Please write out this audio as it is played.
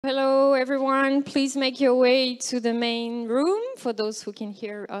Hello, everyone. Please make your way to the main room for those who can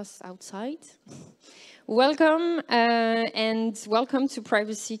hear us outside. Welcome, and welcome to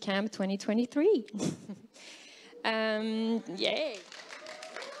Privacy Camp 2023. Yay!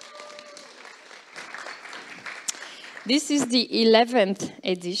 This is the 11th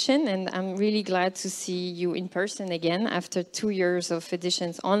edition, and I'm really glad to see you in person again after 2 years of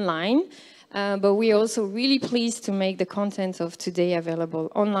editions online. But we're also really pleased to make the content of today available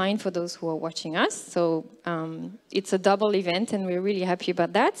online for those who are watching us. So it's a double event, and we're really happy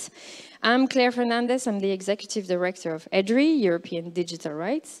about that. I'm Claire Fernandez. I'm the Executive Director of EDRI, European Digital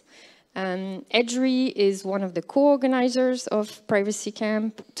Rights. EDRI is one of the co-organizers of Privacy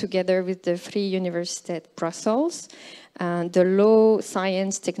Camp, together with the Vrije Universiteit Brussels, the Law,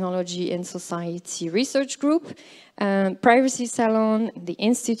 Science, Technology and Society Research Group, Privacy Salon, the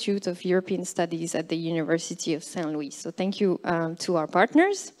Institute of European Studies at the University of St. Louis. So thank you to our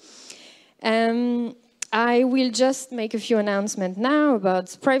partners. I will just make a few announcements now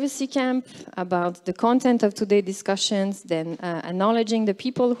about Privacy Camp, about the content of today's discussions, then acknowledging the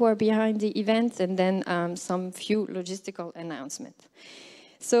people who are behind the event, and then some few logistical announcements.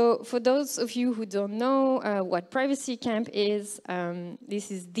 So for those of you who don't know what Privacy Camp is, this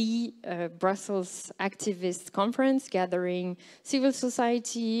is the Brussels activist conference gathering civil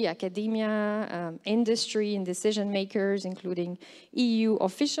society, academia, industry and decision makers, including EU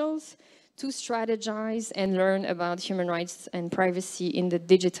officials, to strategize and learn about human rights and privacy in the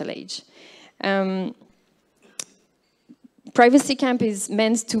digital age. Privacy Camp is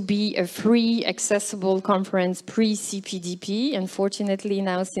meant to be a free, accessible conference pre-CPDP. Unfortunately,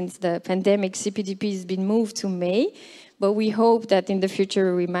 now since the pandemic, CPDP has been moved to May, but we hope that in the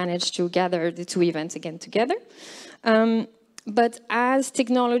future we manage to gather the two events again together. But as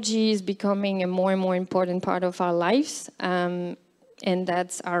technology is becoming a more and more important part of our lives, and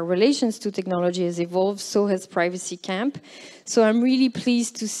that our relations to technology has evolved, so has Privacy Camp. So I'm really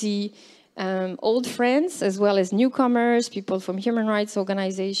pleased to see old friends as well as newcomers, people from human rights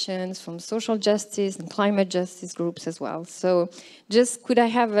organizations, from social justice and climate justice groups as well. So just could I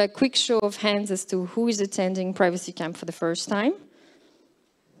have a quick show of hands as to who is attending Privacy Camp for the first time?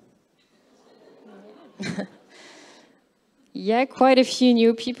 Yeah, quite a few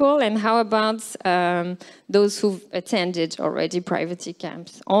new people. And how about those who've attended already Privacy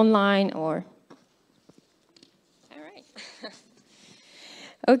Camps, online or? All right.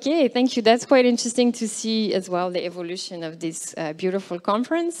 Okay, thank you. That's quite interesting to see as well the evolution of this beautiful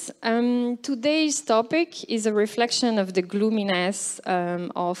conference. Today's topic is a reflection of the gloominess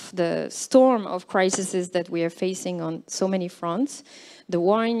of the storm of crises that we are facing on so many fronts. The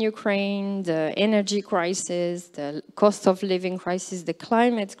war in Ukraine, the energy crisis, the cost of living crisis, the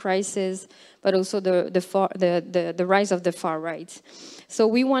climate crisis, but also the rise of the far right. So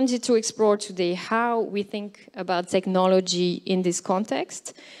we wanted to explore today how we think about technology in this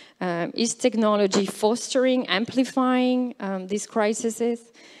context. Is technology fostering, amplifying these crises?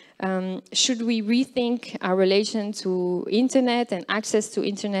 Should we rethink our relation to internet and access to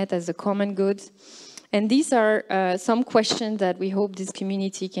internet as a common good? And these are some questions that we hope this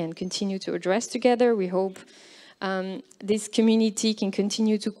community can continue to address together. We hope this community can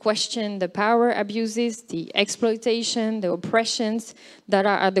continue to question the power abuses, the exploitation, the oppressions that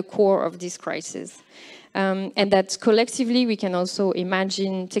are at the core of this crisis. And that collectively we can also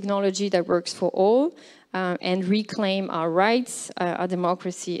imagine technology that works for all and reclaim our rights, our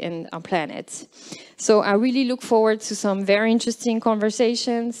democracy, and our planet. So I really look forward to some very interesting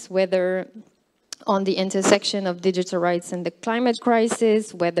conversations, whether on the intersection of digital rights and the climate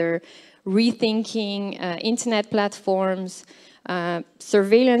crisis, whether rethinking internet platforms,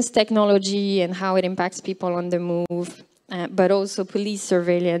 surveillance technology and how it impacts people on the move, but also police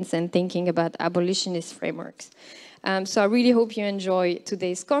surveillance and thinking about abolitionist frameworks. So I really hope you enjoy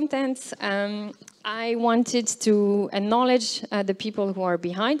today's content. I wanted to acknowledge the people who are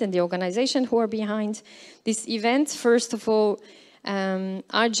behind and the organization who are behind this event. First of all,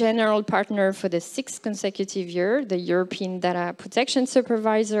 our general partner for the 6th consecutive year, the European Data Protection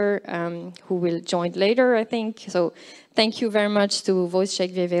Supervisor, who will join later, I think. So thank you very much to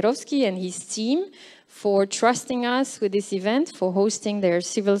Wojciech Wiewiorowski and his team for trusting us with this event, for hosting their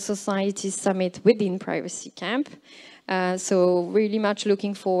civil society summit within Privacy Camp. So really much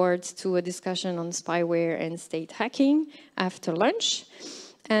looking forward to a discussion on spyware and state hacking after lunch.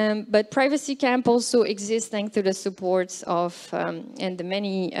 But Privacy Camp also exists thanks to the supports of and the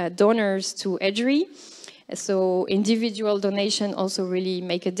many donors to EDRI. So individual donation also really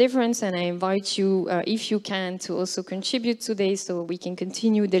make a difference, and I invite you, if you can, to also contribute today so we can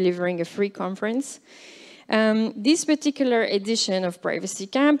continue delivering a free conference. This particular edition of Privacy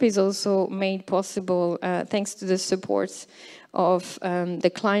Camp is also made possible thanks to the support of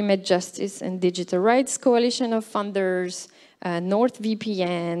the Climate Justice and Digital Rights Coalition of Funders,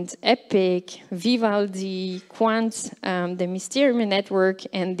 NordVPN, Epic, Vivaldi, Quant, the Mysterium Network,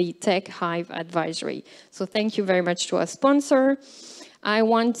 and the Tech Hive Advisory. So thank you very much to our sponsor. I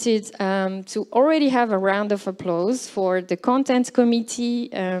wanted to already have a round of applause for the Content Committee.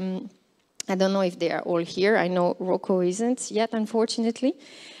 I don't know if they are all here. I know Rocco isn't yet, unfortunately.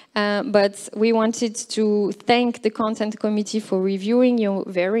 But we wanted to thank the Content Committee for reviewing your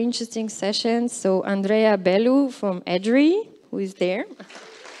very interesting sessions. So Andrea Bellu from EDRI, who is there.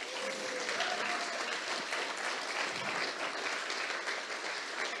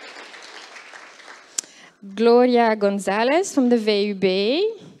 Gloria Gonzalez from the VUB.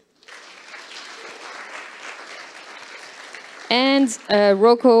 And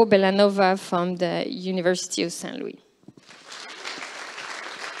Rocco Bellanova from the University of St. Louis.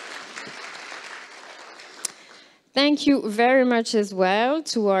 Thank you very much as well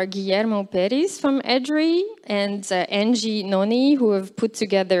to our Guillermo Perez from EDRI and Angie Noni, who have put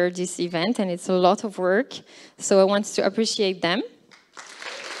together this event, and it's a lot of work, so I want to appreciate them.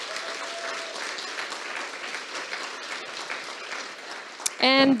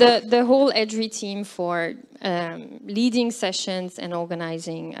 And the whole EDRI team for leading sessions and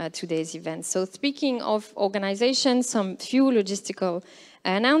organizing today's event. So speaking of organization, some few logistical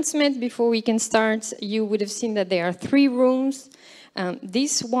announcements before we can start. You would have seen that there are 3 rooms.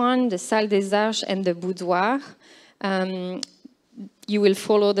 This one, the Salle des Arches and the Boudoir. You will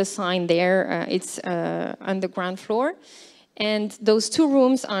follow the sign there. It's on the ground floor. And those 2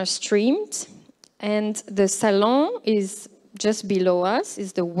 rooms are streamed. And the salon is just below us,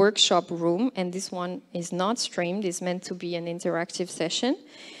 is the workshop room. And this one is not streamed. It's meant to be an interactive session.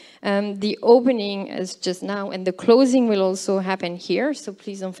 The opening is just now, and the closing will also happen here. So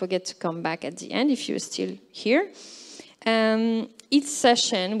please don't forget to come back at the end if you're still here. Each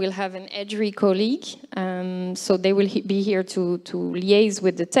session will have an EDRI colleague. So they will be here to liaise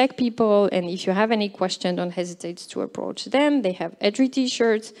with the tech people. And if you have any question, don't hesitate to approach them. They have EDRI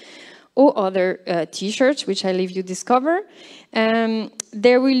t-shirts or other t-shirts, which I leave you discover.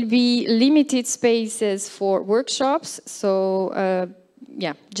 There will be limited spaces for workshops. So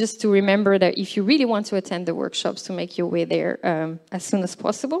yeah, just to remember that if you really want to attend the workshops, to make your way there as soon as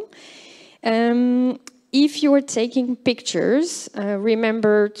possible. If you are taking pictures,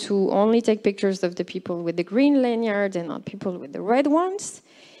 remember to only take pictures of the people with the green lanyard and not people with the red ones.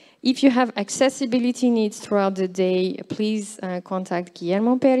 If you have accessibility needs throughout the day, please contact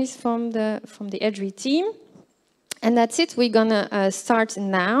Guillermo Perez from the EDRI team. And that's it. We're gonna start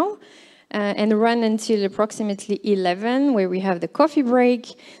now. And run until approximately 11, where we have the coffee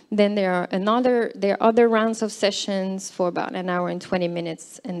break. Then there are other rounds of sessions for about 1 hour and 20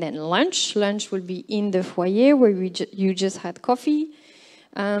 minutes, and then lunch. Lunch will be in the foyer where you just had coffee.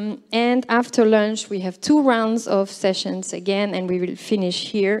 And after lunch, we have 2 rounds of sessions again, and we will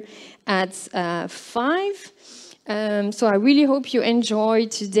finish here at 5. So I really hope you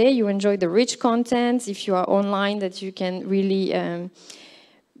enjoyed today. You enjoyed the rich content. If you are online, that you can really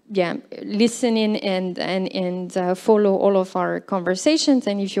listen in and follow all of our conversations.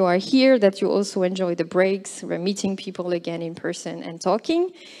 And if you are here, that you also enjoy the breaks. We're meeting people again in person and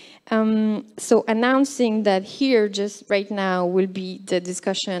talking. So announcing that here, just right now, will be the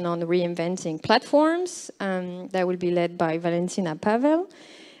discussion on reinventing platforms. That will be led by Valentina Pavel.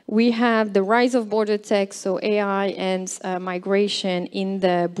 We have the rise of border tech, so AI and migration in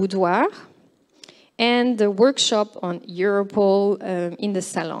the Boudoir. And the workshop on Europol in the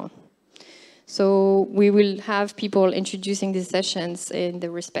salon. So we will have people introducing these sessions in the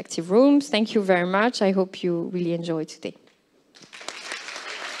respective rooms. Thank you very much. I hope you really enjoyed today.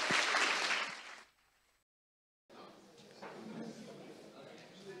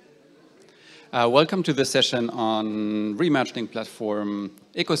 Welcome to the session on reimagining platform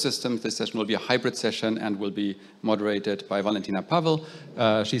ecosystems. This session will be a hybrid session and will be moderated by Valentina Pavel.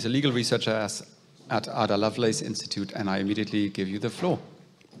 She's a legal researcher at Ada Lovelace Institute, and I immediately give you the floor.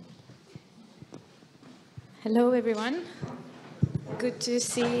 Hello, everyone. Good to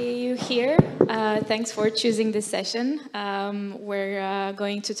see you here. Thanks for choosing this session. We're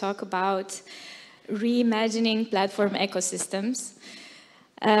going to talk about reimagining platform ecosystems.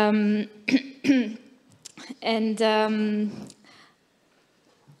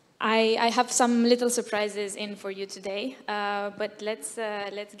 I have some little surprises in for you today, but let's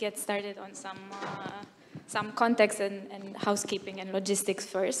get started on some context and housekeeping and logistics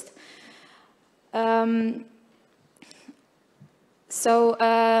first.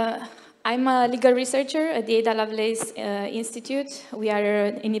 I'm a legal researcher at the Ada Lovelace Institute. We are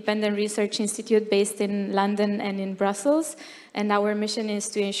an independent research institute based in London and in Brussels. And our mission is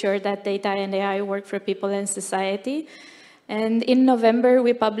to ensure that data and AI work for people and society. And in November,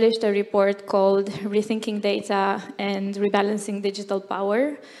 we published a report called Rethinking Data and Rebalancing Digital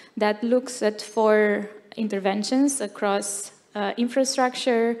Power that looks at 4 interventions across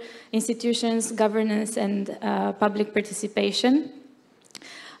infrastructure, institutions, governance, and public participation.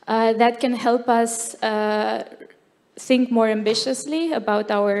 That can help us think more ambitiously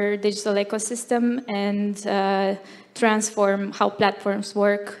about our digital ecosystem and transform how platforms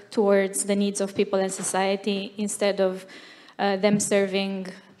work towards the needs of people and society instead of them serving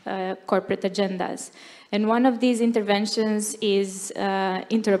corporate agendas. And one of these interventions is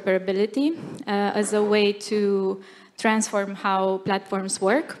interoperability as a way to transform how platforms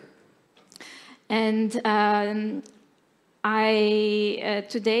work. And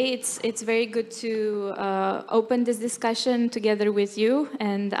today it's very good to open this discussion together with you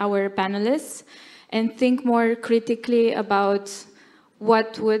and our panelists and think more critically about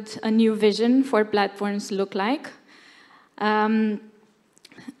what would a new vision for platforms look like, and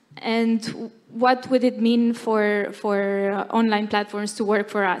what would it mean for online platforms to work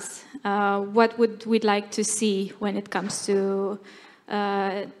for us. What would we like to see when it comes to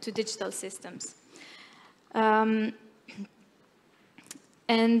digital systems.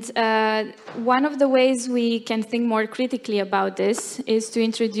 And one of the ways we can think more critically about this is to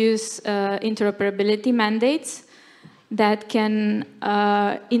introduce interoperability mandates that can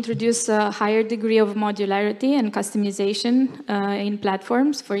introduce a higher degree of modularity and customization in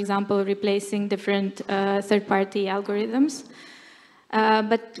platforms, for example, replacing different third-party algorithms.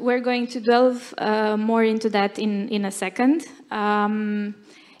 But we're going to delve more into that in a second.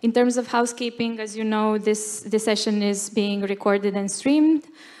 In terms of housekeeping, as you know, this session is being recorded and streamed.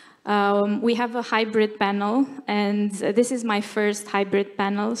 We have a hybrid panel, and this is my first hybrid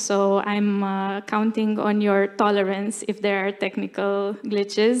panel, so I'm counting on your tolerance if there are technical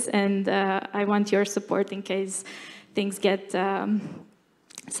glitches, and I want your support in case things get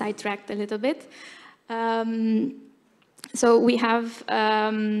sidetracked a little bit. So we have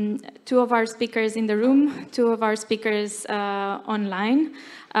 2 of our speakers in the room, 2 of our speakers online.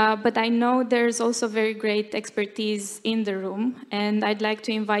 But I know there's also very great expertise in the room, and I'd like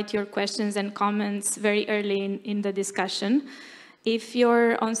to invite your questions and comments very early in the discussion. If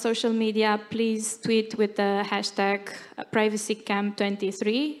you're on social media, please tweet with the hashtag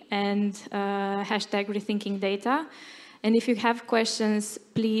privacycamp23 and hashtag rethinkingdata. And if you have questions,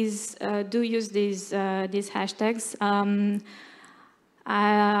 please do use these hashtags.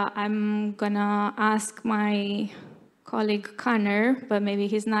 I'm gonna ask my colleague Connor, but maybe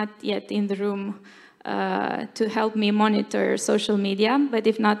he's not yet in the room, to help me monitor social media. But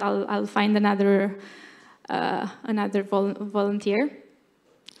if not, I'll find another volunteer.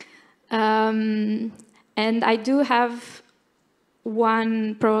 And I do have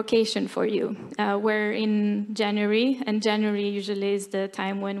one provocation for you. We're in January, and January usually is the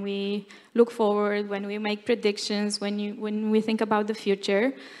time when we look forward, when we make predictions, when we think about the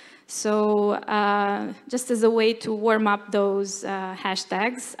future. So just as a way to warm up those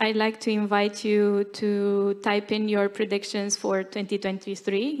hashtags, I'd like to invite you to type in your predictions for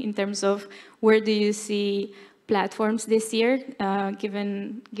 2023 in terms of where do you see platforms this year,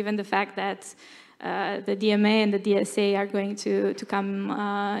 given the fact that the DMA and the DSA are going to come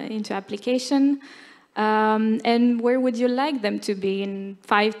into application. And where would you like them to be in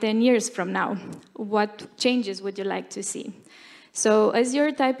 5-10 years from now? What changes would you like to see? So as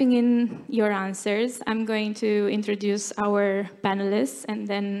you're typing in your answers, I'm going to introduce our panelists and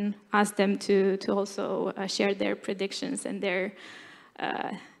then ask them to also share their predictions and their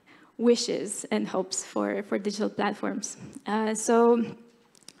wishes and hopes for digital platforms. So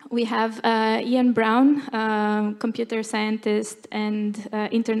we have Ian Brown, computer scientist and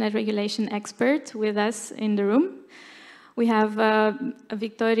internet regulation expert with us in the room. We have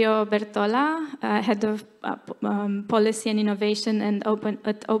Vittorio Berlota, head of policy and innovation and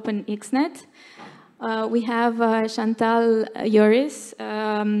at OpenXNet. We have Chantal Joris,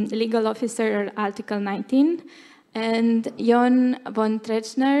 legal officer at Article 19, and Jon von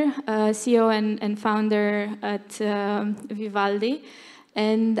Tetzchner, CEO and founder at Vivaldi.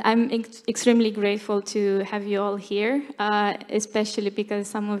 And I'm extremely grateful to have you all here, especially because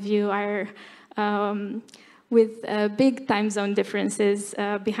some of you are with big time zone differences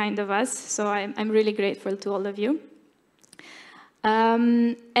behind of us. So I'm really grateful to all of you.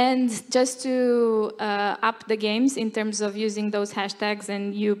 And just to up the games in terms of using those hashtags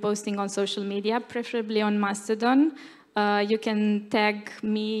and you posting on social media, preferably on Mastodon, You can tag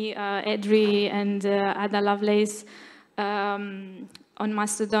me, Edri, and Ada Lovelace on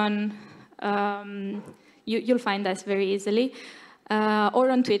Mastodon. You'll find us very easily. Or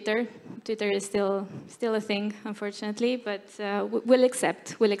on Twitter. Twitter is still a thing, unfortunately, but we'll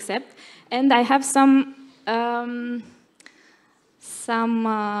accept. And I have some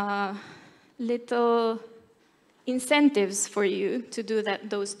little incentives for you to do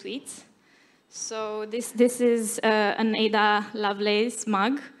those tweets. So this is an Ada Lovelace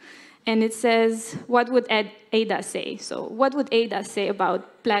mug, and it says, "What would Ada say?" So what would Ada say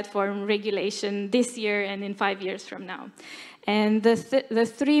about platform regulation this year and in 5 years from now? And the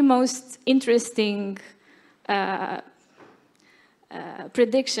three most interesting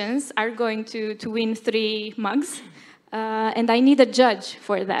predictions are going to win 3 mugs, and I need a judge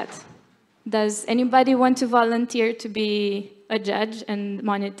for that. Does anybody want to volunteer to be a judge and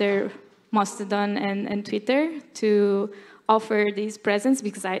monitor Mastodon and Twitter to offer these presents?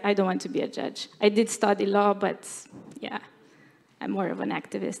 Because I don't want to be a judge. I did study law, but yeah, I'm more of an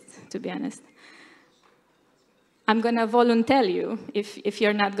activist, to be honest. I'm going to volunteer you if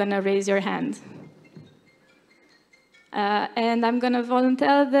you're not going to raise your hand. And I'm going to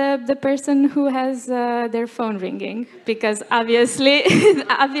volunteer the person who has their phone ringing, because obviously,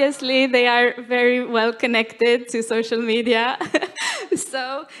 obviously they are very well connected to social media.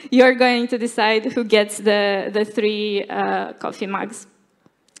 So you're going to decide who gets the 3 coffee mugs.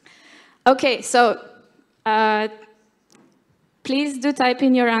 Okay, so please do type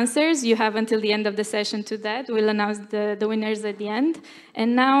in your answers. You have until the end of the session to that. We'll announce the winners at the end.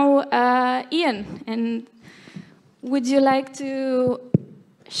 And now, Ian, and would you like to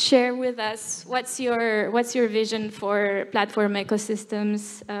share with us what's your vision for platform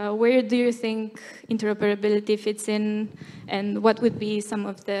ecosystems? Where do you think interoperability fits in, and what would be some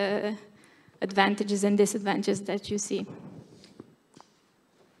of the advantages and disadvantages that you see?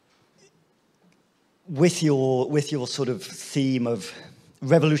 With your sort of theme of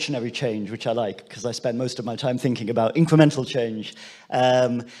revolutionary change, which I like, because I spend most of my time thinking about incremental change,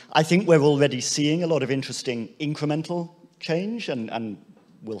 I think we're already seeing a lot of interesting incremental change, and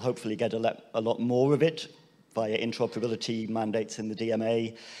we'll hopefully get a lot more of it via interoperability mandates in the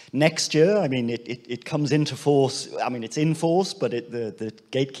DMA next year. I mean, it comes into force. I mean, it's in force, but the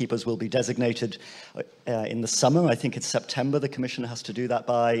gatekeepers will be designated in the summer. I think it's September the Commission has to do that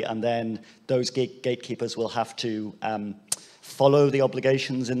by, and then those gatekeepers will have to follow the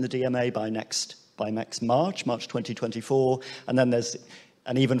obligations in the DMA by next March 2024, and then there's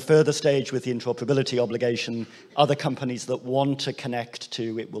an even further stage with the interoperability obligation. Other companies that want to connect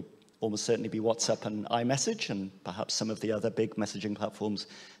to it will almost certainly be WhatsApp and iMessage, and perhaps some of the other big messaging platforms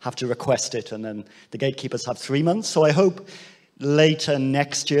have to request it, and then the gatekeepers have 3 months. So I hope later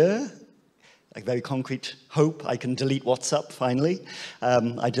next year, a very concrete hope, I can delete WhatsApp finally.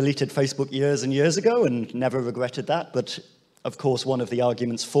 I deleted Facebook years and years ago and never regretted that, but of course, one of the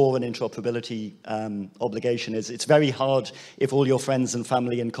arguments for an interoperability obligation is it's very hard if all your friends and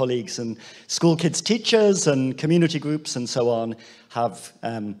family and colleagues and school kids' teachers and community groups and so on have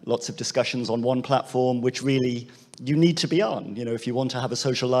lots of discussions on one platform, which really you need to be on. You know, if you want to have a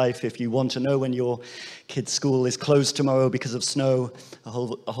social life, if you want to know when your kid's school is closed tomorrow because of snow, a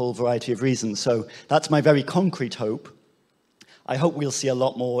whole variety of reasons. So that's my very concrete hope. I hope we'll see a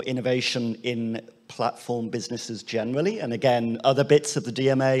lot more innovation in platform businesses generally. And again, other bits of the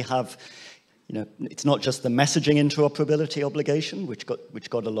DMA have, you know, it's not just the messaging interoperability obligation, which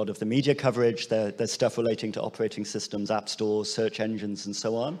got a lot of the media coverage. There's stuff relating to operating systems, app stores, search engines, and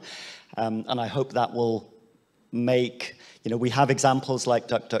so on. And I hope that will make, you know, we have examples like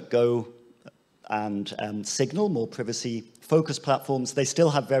DuckDuckGo and Signal, more privacy-focused platforms. They still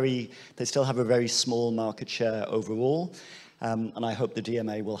have a very small market share overall. And I hope the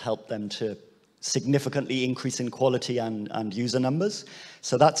DMA will help them to significantly increase in quality and user numbers.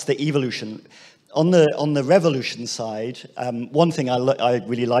 So that's the evolution. On the revolution side, one thing I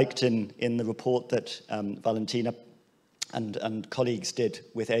really liked in the report that Valentina and colleagues did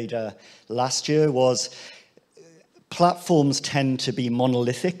with Ada last year was platforms tend to be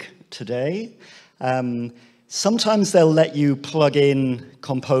monolithic today. Sometimes they'll let you plug in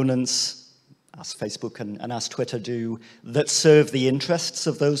components, as Facebook and as Twitter do, that serve the interests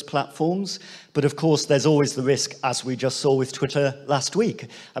of those platforms. But of course, there's always the risk, as we just saw with Twitter last week.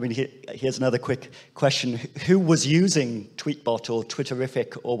 I mean, here's another quick question. Who was using Tweetbot or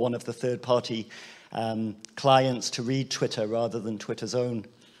Twitterific or one of the third-party clients to read Twitter rather than Twitter's own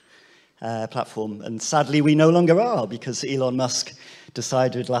platform? And sadly, we no longer are, because Elon Musk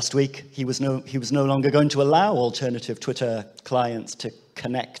decided last week he was no longer going to allow alternative Twitter clients to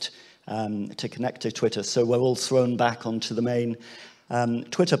connect to connect to Twitter. So we're all thrown back onto the main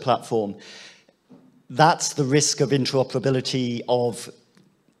Twitter platform. That's the risk of interoperability of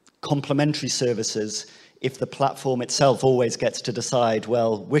complementary services if the platform itself always gets to decide,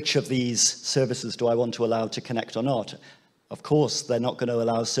 well, which of these services do I want to allow to connect or not? Of course, they're not going to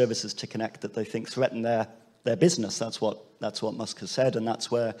allow services to connect that they think threaten their business. That's what Musk has said, and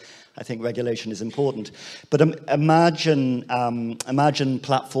that's where I think regulation is important. But imagine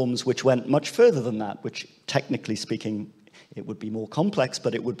platforms which went much further than that, which technically speaking, it would be more complex,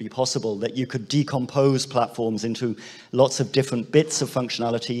 but it would be possible that you could decompose platforms into lots of different bits of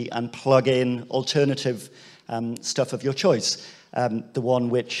functionality and plug in alternative stuff of your choice. The one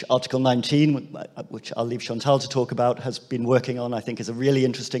which Article 19, which I'll leave Chantal to talk about, has been working on, I think is a really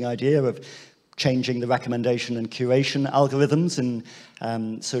interesting idea of changing the recommendation and curation algorithms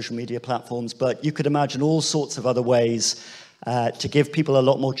in social media platforms. But you could imagine all sorts of other ways to give people a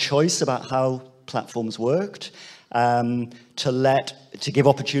lot more choice about how platforms worked, to give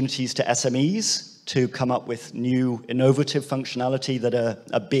opportunities to SMEs to come up with new innovative functionality that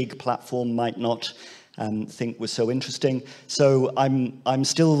a big platform might not think was so interesting. So I'm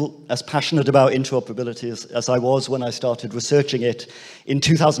still as passionate about interoperability as I was when I started researching it in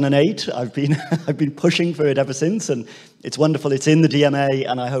 2008. I've been pushing for it ever since, and it's wonderful. It's in the DMA,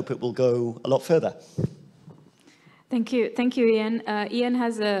 and I hope it will go a lot further. Thank you, Ian. Ian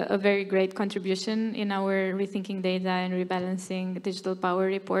has a very great contribution in our Rethinking Data and Rebalancing Digital Power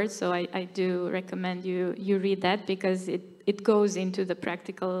report, so I do recommend you read that, because it goes into the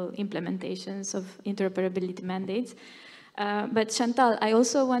practical implementations of interoperability mandates. But Chantal, I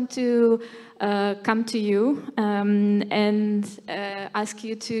also want to come to you and ask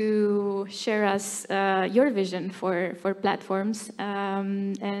you to share us your vision for platforms,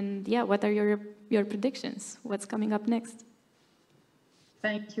 and yeah, what are your predictions? What's coming up next?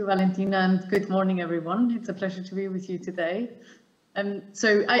 Thank you, Valentina, and good morning, everyone. It's a pleasure to be with you today.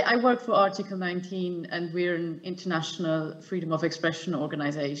 So I work for Article 19, and we're an international freedom of expression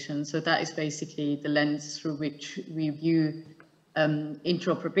organization. So that is basically the lens through which we view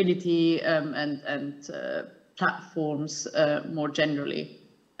interoperability and platforms more generally.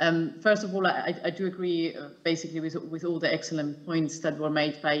 First of all, I do agree basically with all the excellent points that were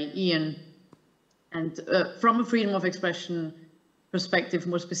made by Ian. And from a freedom of expression perspective,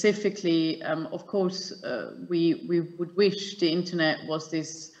 more specifically, of course, we would wish the internet was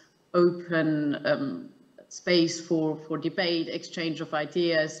this open space for debate, exchange of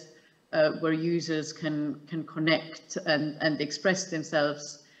ideas, where users can connect and express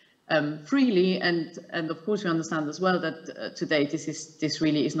themselves freely. And of course, we understand as well that today this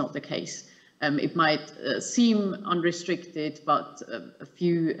really is not the case. It might seem unrestricted, but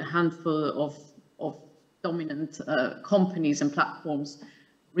a handful of dominant companies and platforms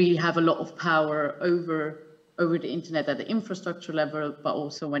really have a lot of power over the internet at the infrastructure level, but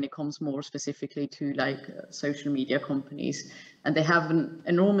also when it comes more specifically to like social media companies. And they have an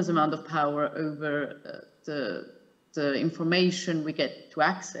enormous amount of power over the information we get to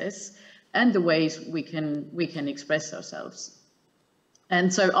access and the ways we can express ourselves.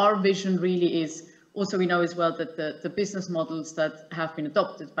 And so our vision really is, also we know as well that the business models that have been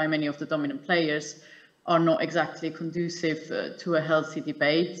adopted by many of the dominant players are not exactly conducive to a healthy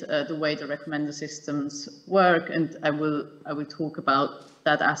debate, the way the recommender systems work, and I will talk about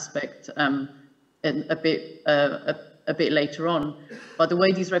that aspect a bit later on. But the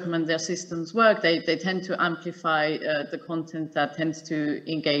way these recommender systems work, they tend to amplify the content that tends to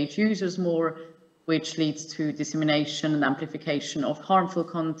engage users more, which leads to dissemination and amplification of harmful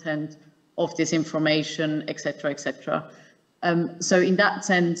content, of disinformation, etc., etc. So in that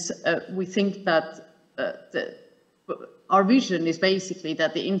sense, we think that our vision is basically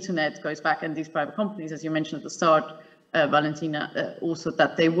that the internet goes back, and these private companies, as you mentioned at the start, Valentina, also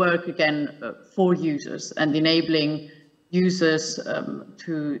that they work again for users and enabling users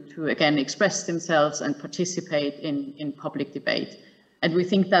to again express themselves and participate in public debate. And we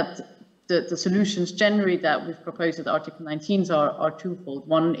think that the solutions generally that we've proposed at Article 19 are twofold.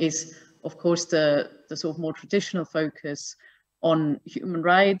 One is, of course, the sort of more traditional focus on human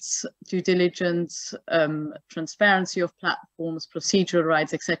rights, due diligence, transparency of platforms, procedural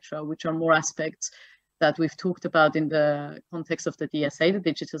rights, etc., which are more aspects that we've talked about in the context of the DSA, the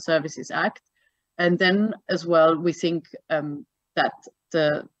Digital Services Act. And then as well, we think that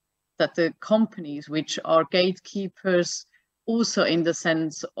the companies which are gatekeepers, also in the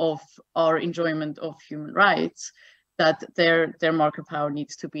sense of our enjoyment of human rights, that their market power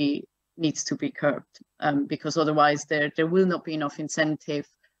needs to be curbed, because otherwise there will not be enough incentive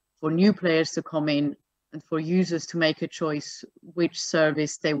for new players to come in and for users to make a choice which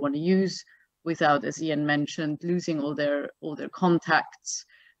service they want to use without, as Ian mentioned, losing all their contacts,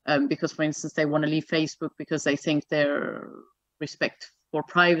 because, for instance, they want to leave Facebook because they think their respect for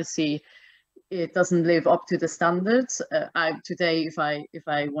privacy, it doesn't live up to the standards. Today, if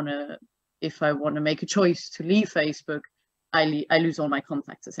I want to make a choice to leave Facebook, I lose all my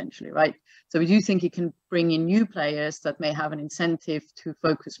contacts, essentially, right? So we do think it can bring in new players that may have an incentive to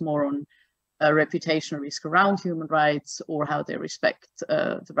focus more on reputational risk around human rights, or how they respect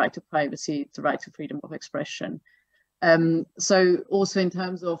the right to privacy, the right to freedom of expression. So also in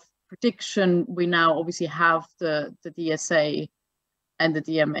terms of prediction, we now obviously have the DSA and the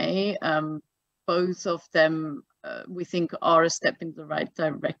DMA. Both of them, we think, are a step in the right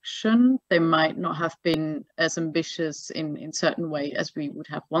direction. They might not have been as ambitious in certain way as we would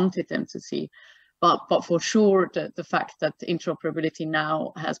have wanted them to see. But for sure, the fact that interoperability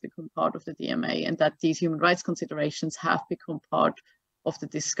now has become part of the DMA, and that these human rights considerations have become part of the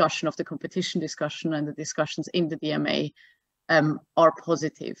discussion, of the competition discussion and the discussions in the DMA, are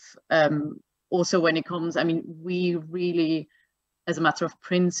positive. Also, when it comes, I mean, we really, as a matter of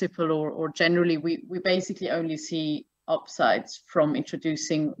principle or generally, we basically only see upsides from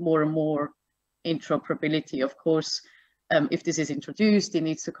introducing more and more interoperability. Of course, if this is introduced, it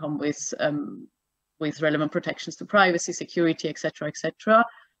needs to come with relevant protections to privacy, security, etc., etc.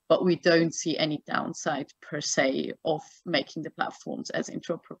 But we don't see any downside per se of making the platforms as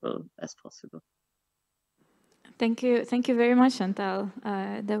interoperable as possible. Thank you very much, Chantal.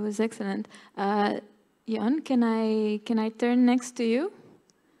 That was excellent. Jon, can I turn next to you?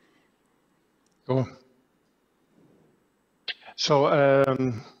 Sure. So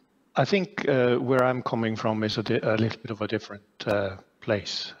I think where I'm coming from is a little bit of a different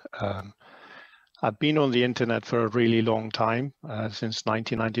place. I've been on the internet for a really long time, since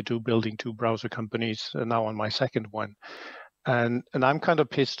 1992, building 2 browser companies, now on my second one. And I'm kind of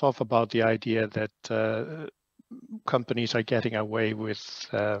pissed off about the idea that companies are getting away with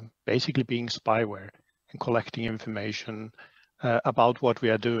basically being spyware and collecting information about what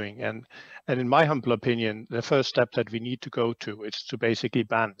we are doing. And in my humble opinion, the first step that we need to go to is to basically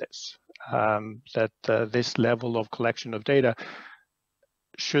ban this, this level of collection of data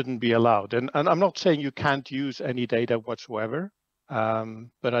shouldn't be allowed. And I'm not saying you can't use any data whatsoever,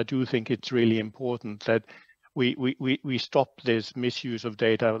 but I do think it's really important that we stop this misuse of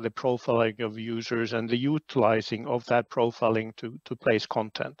data, the profiling of users, and the utilizing of that profiling to place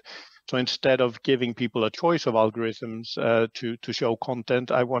content. So instead of giving people a choice of algorithms to show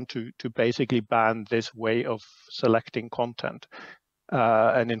content, I want to basically ban this way of selecting content.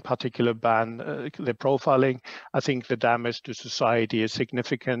 And in particular ban the profiling. I think the damage to society is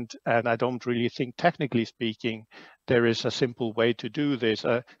significant, and I don't really think, technically speaking, there is a simple way to do this.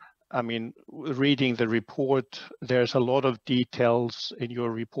 I mean, reading the report, there's a lot of details in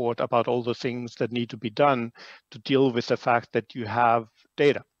your report about all the things that need to be done to deal with the fact that you have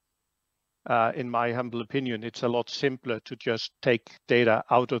data. In my humble opinion, it's a lot simpler to just take data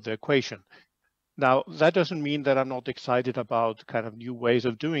out of the equation. Now, that doesn't mean that I'm not excited about kind of new ways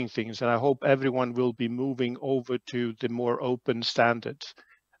of doing things, and I hope everyone will be moving over to the more open standards.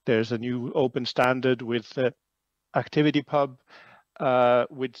 There's a new open standard with ActivityPub,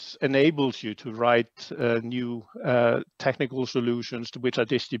 which enables you to write new technical solutions which are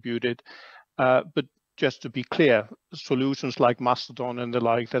distributed. But just to be clear, solutions like Mastodon and the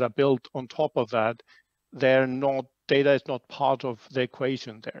like that are built on top of that, data is not part of the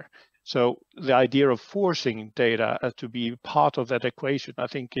equation there. So the idea of forcing data to be part of that equation, I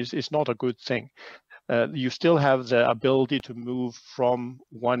think, is not a good thing. You still have the ability to move from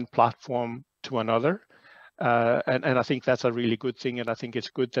one platform to another. And I think that's a really good thing. And I think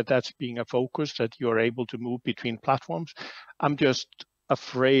it's good that that's being a focus, that you're able to move between platforms. I'm just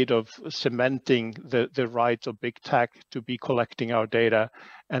afraid of cementing the rights of big tech to be collecting our data,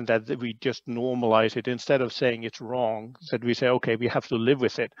 and that we just normalize it instead of saying it's wrong, that we say, okay, we have to live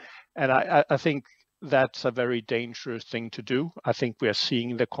with it. And I think that's a very dangerous thing to do. I think we are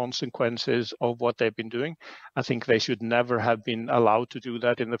seeing the consequences of what they've been doing. I think they should never have been allowed to do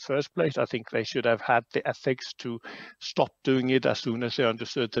that in the first place. I think they should have had the ethics to stop doing it as soon as they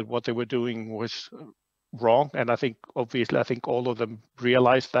understood that what they were doing was wrong. And I think, obviously, I think all of them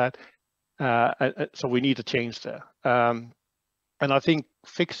realized that. So we need to change there. And I think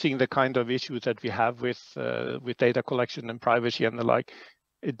fixing the kind of issues that we have with data collection and privacy and the like,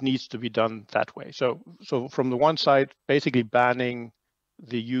 it needs to be done that way. So from the one side, basically banning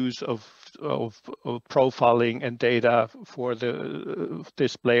the use of profiling and data for the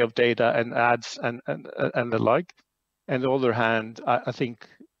display of data and ads and the like. And on the other hand, I think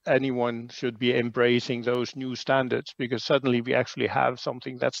anyone should be embracing those new standards, because suddenly we actually have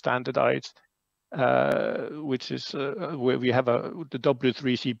something that's standardized, which is where we have the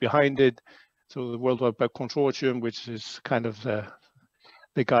W3C behind it. So the World Wide Web Consortium, which is kind of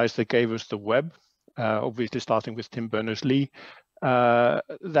the guys that gave us the web, obviously starting with Tim Berners-Lee.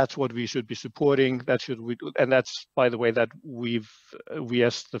 That's what we should be supporting. And that's, by the way, that we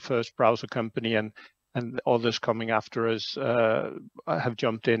as the first browser company and others coming after us have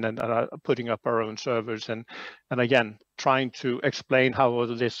jumped in and are putting up our own servers, and again trying to explain how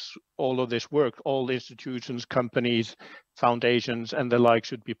all of this works. All institutions, companies, foundations, and the like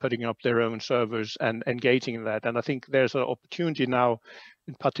should be putting up their own servers and engaging in that. And I think there's an opportunity now,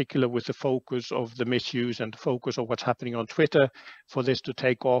 in particular with the focus of the misuse and the focus of what's happening on Twitter, for this to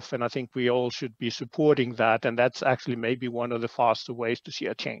take off. And I think we all should be supporting that. And that's actually maybe one of the faster ways to see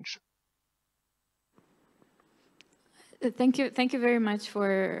a change. Thank you very much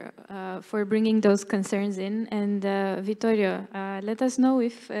for bringing those concerns in. And Vittorio, let us know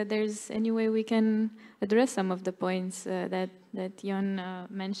if there's any way we can address some of the points that Jon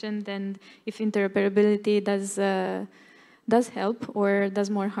mentioned, and if interoperability does help or does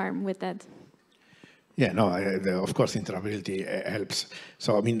more harm with that. Yeah, no, of course interoperability helps.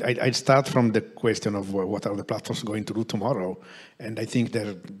 So, I mean, I'd start from the question of what are the platforms going to do tomorrow, and I think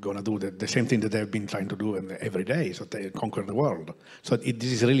they're going to do the same thing that they've been trying to do every day, so they conquer the world. So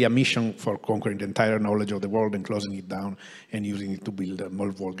this is really a mission for conquering the entire knowledge of the world and closing it down and using it to build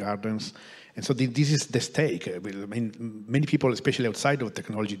more walled gardens. And so this is the stake. I mean, many people, especially outside of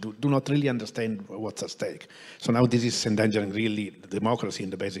technology, do not really understand what's at stake. So now this is endangering really the democracy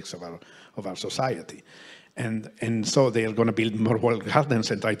and the basics of our society. And so they are going to build more walled gardens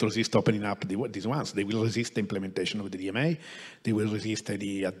and try to resist opening up these ones. They will resist the implementation of the DMA. They will resist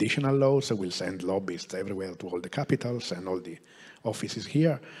any additional laws. They will send lobbyists everywhere to all the capitals and all the offices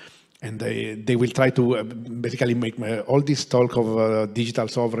here. And they will try to basically make all this talk of digital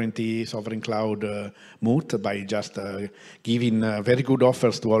sovereignty, sovereign cloud moot by just giving very good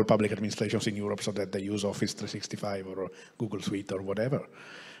offers to all public administrations in Europe so that they use Office 365 or Google Suite or whatever.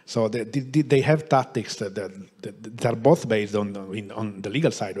 So they have tactics that are both based on the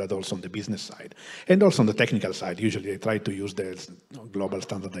legal side, but also on the business side, and also on the technical side. Usually they try to use the global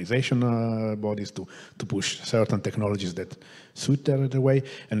standardization bodies to push certain technologies that suit their way.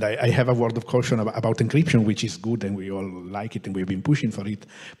 And I have a word of caution about encryption, which is good, and we all like it, and we've been pushing for it.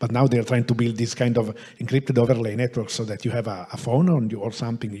 But now they're trying to build this kind of encrypted overlay network so that you have a phone on you or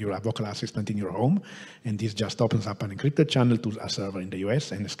something, you have a vocal assistant in your home, and this just opens up an encrypted channel to a server in the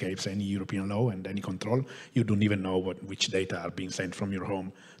US and escapes any European law and any control. You don't even know which data are being sent from your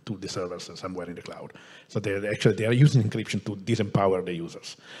home to the servers somewhere in the cloud. So they are using encryption to disempower the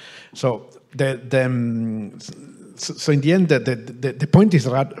users. So so in the end, the point is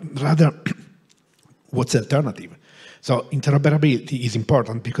rather what's the alternative? So interoperability is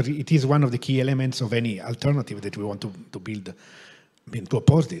important because it is one of the key elements of any alternative that we want to build, to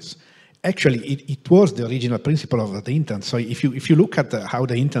oppose this. Actually, it was the original principle of the internet. So if you look at how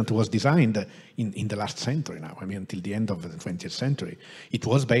the internet was designed in the last century now, I mean, until the end of the 20th century, it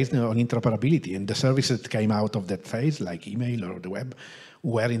was based on interoperability, and the services that came out of that phase, like email or the web,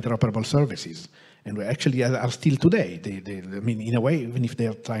 were interoperable services, and we actually are still today. I mean, in a way, even if they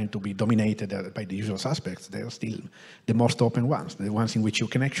are trying to be dominated by the usual suspects, they are still the most open ones, the ones in which you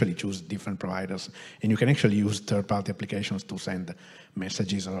can actually choose different providers, and you can actually use third-party applications to send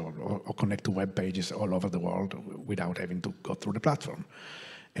messages or connect to web pages all over the world without having to go through the platform.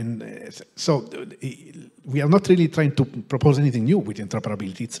 And so we are not really trying to propose anything new with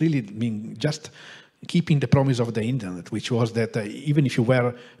interoperability. It's really just keeping the promise of the internet, which was that even if you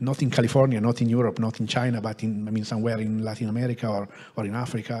were not in California, not in Europe, not in China, but somewhere in Latin America or in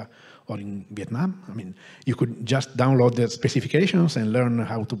Africa or in Vietnam, you could just download the specifications and learn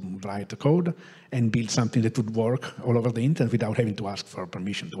how to write the code and build something that would work all over the internet without having to ask for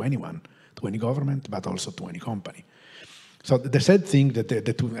permission to anyone, to any government, but also to any company. So the sad thing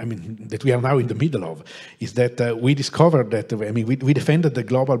that we are now in the middle of is that we discovered that we defended the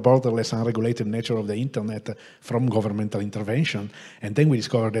global, borderless, unregulated nature of the internet from governmental intervention, and then we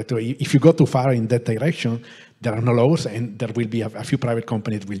discovered that if you go too far in that direction, there are no laws, and there will be a few private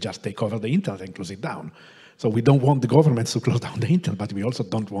companies that will just take over the internet and close it down. So we don't want the governments to close down the internet, but we also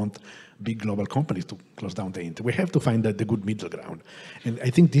don't want big global companies to close down the internet. We have to find the good middle ground. And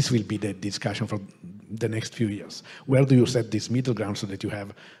I think this will be the discussion for the next few years. Where do you set this middle ground so that you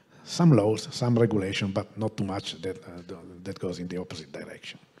have some laws, some regulation, but not too much that goes in the opposite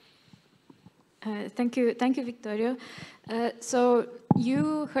direction? Thank you, Vittorio. So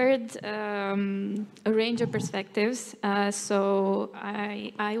you heard a range of perspectives. So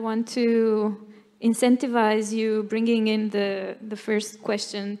I want to incentivize you bringing in the first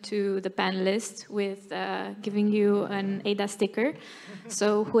question to the panelists with giving you an ADA sticker.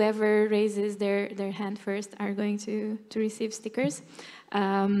 So whoever raises their hand first are going to receive stickers.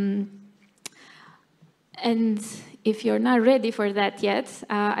 And if you're not ready for that yet,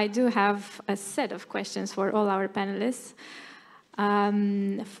 I do have a set of questions for all our panelists.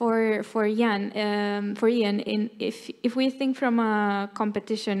 For Ian, if we think from a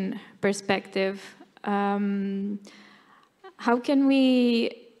competition perspective, how can we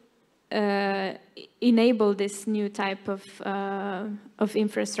enable this new type of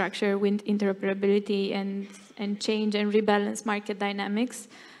infrastructure with interoperability and change and rebalance market dynamics?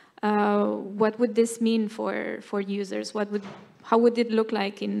 What would this mean for users? How would it look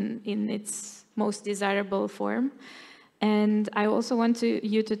like in its most desirable form? And I also want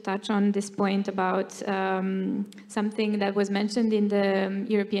you to touch on this point about something that was mentioned in the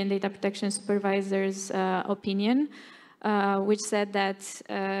European Data Protection Supervisor's opinion, which said that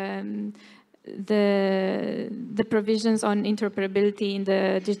the provisions on interoperability in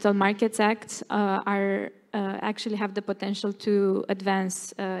the Digital Markets Act actually have the potential to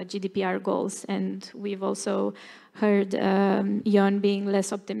advance GDPR goals. And we've also heard Jon being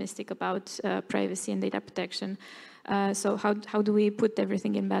less optimistic about privacy and data protection. So how do we put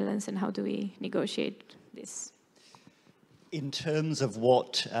everything in balance, and how do we negotiate this? In terms of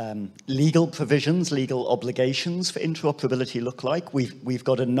what legal provisions, legal obligations for interoperability look like, we've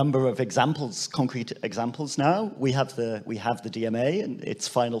got a number of examples, concrete examples now. We have the DMA in its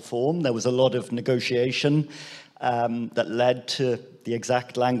final form. There was a lot of negotiation that led to the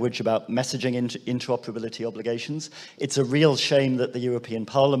exact language about messaging interoperability obligations. It's a real shame that the European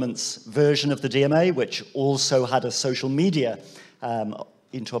Parliament's version of the DMA, which also had a social media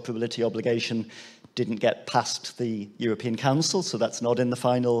interoperability obligation, didn't get past the European Council, so that's not in the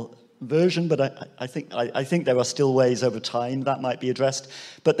final version, but I think there are still ways over time that might be addressed.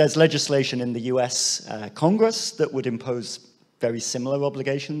 But there's legislation in the US Congress that would impose very similar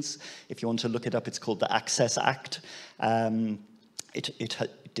obligations. If you want to look it up, it's called the Access Act.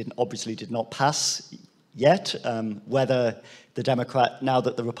 It obviously did not pass yet. Whether the Democrat, now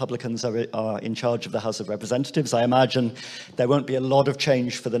that the Republicans are in charge of the House of Representatives, I imagine there won't be a lot of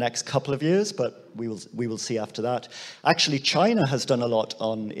change for the next couple of years, but we will see after that. Actually, China has done a lot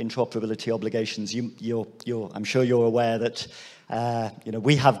on interoperability obligations. I'm sure you're aware that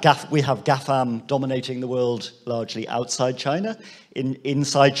we have GAFAM dominating the world largely outside China.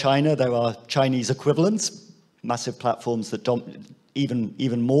 Inside China, there are Chinese equivalents, massive platforms that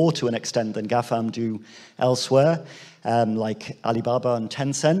even more to an extent than GAFAM do elsewhere, like Alibaba and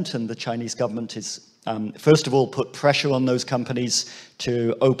Tencent, and the Chinese government is, first of all, put pressure on those companies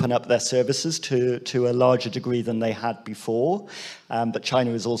to open up their services to a larger degree than they had before. But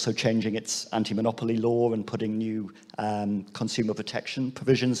China is also changing its anti-monopoly law and putting new consumer protection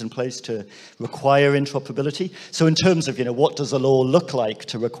provisions in place to require interoperability. So in terms of, what does a law look like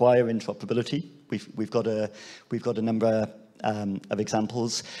to require interoperability, we've got a number of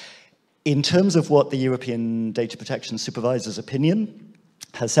examples. In terms of what the European Data Protection Supervisor's opinion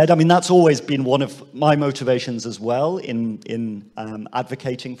has said, I mean, that's always been one of my motivations as well in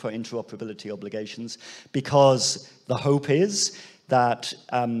advocating for interoperability obligations, because the hope is that,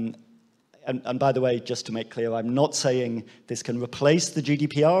 and by the way, just to make clear, I'm not saying this can replace the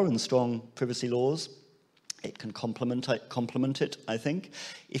GDPR and strong privacy laws. It can complement it, I think.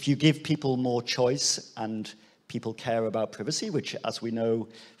 If you give people more choice and people care about privacy, which, as we know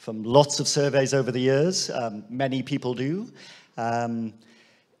from lots of surveys over the years, many people do.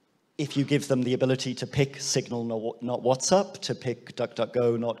 If you give them the ability to pick Signal, not WhatsApp, to pick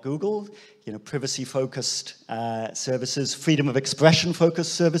DuckDuckGo, not Google, privacy-focused services, freedom of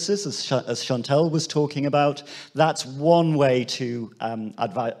expression-focused services, as Chantal was talking about, that's one way to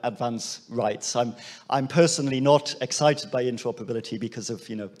advance rights. I'm personally not excited by interoperability because of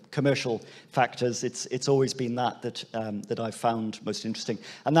commercial factors. It's always been that I've found most interesting,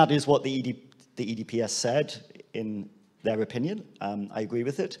 and that is what the EDPS said in their opinion. I agree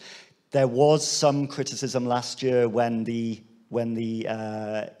with it. There was some criticism last year when the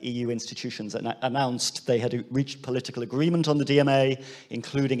EU institutions announced they had reached political agreement on the DMA,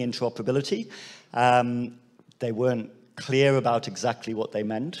 including interoperability. They weren't clear about exactly what they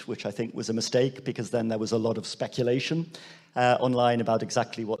meant, which I think was a mistake, because then there was a lot of speculation online about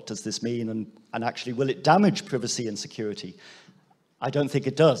exactly what does this mean, and actually will it damage privacy and security. I don't think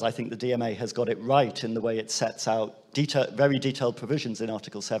it does. I think the DMA has got it right in the way it sets out very detailed provisions in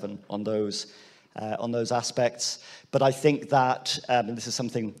Article 7 on those on those aspects. But I think that, and this is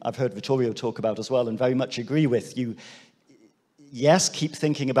something I've heard Vittorio talk about as well and very much agree with, yes, keep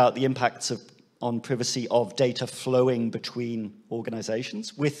thinking about the impacts on privacy of data flowing between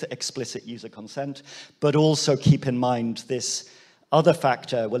organizations with explicit user consent, but also keep in mind this other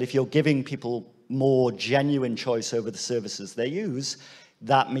factor. Well, if you're giving people more genuine choice over the services they use,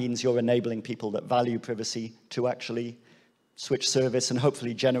 that means you're enabling people that value privacy to actually switch service and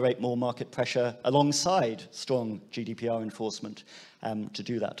hopefully generate more market pressure alongside strong GDPR enforcement to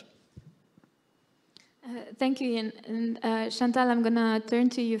do that. Thank you, Ian. And Chantal, I'm going to turn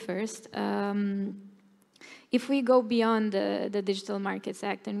to you first. If we go beyond the Digital Markets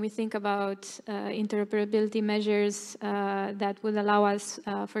Act and we think about interoperability measures that would allow us,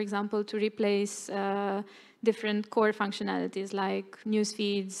 for example, to replace different core functionalities like news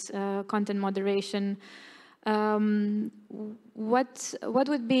feeds, content moderation, what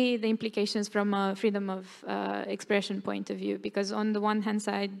would be the implications from a freedom of expression point of view? Because on the one hand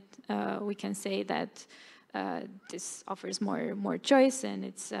side, we can say that this offers more choice and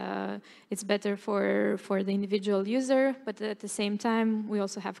it's better for the individual user, but at the same time we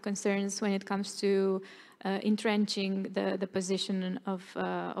also have concerns when it comes to entrenching the position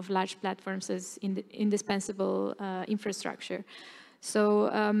of large platforms as indispensable infrastructure.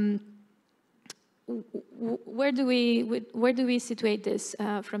 So where do we situate this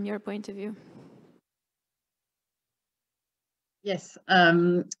from your point of view? Yes.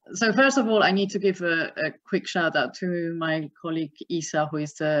 So first of all, I need to give a quick shout out to my colleague Isa, who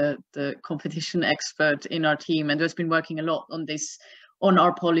is the competition expert in our team and who has been working a lot on this, on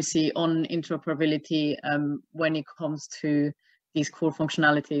our policy on interoperability when it comes to these core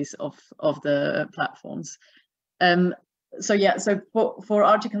functionalities of the platforms. So yeah, so for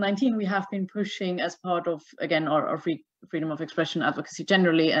Article 19, we have been pushing as part of, again, our freedom of expression advocacy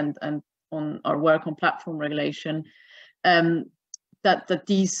generally and on our work on platform regulation, that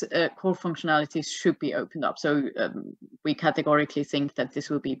these core functionalities should be opened up. So we categorically think that this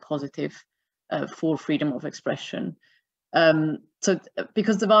will be positive for freedom of expression. So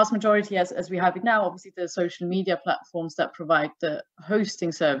because the vast majority, as we have it now, obviously the social media platforms that provide the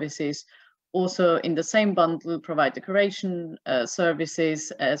hosting services also in the same bundle provide the curation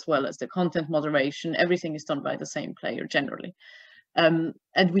services as well as the content moderation. Everything is done by the same player generally. And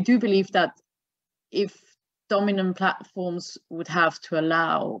we do believe that if dominant platforms would have to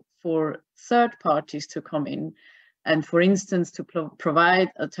allow for third parties to come in and, for instance, to provide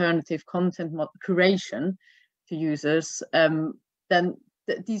alternative content curation to users, then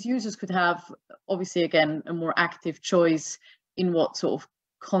these users could have, obviously, again, a more active choice in what sort of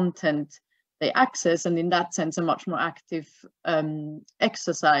content they access, and in that sense, a much more active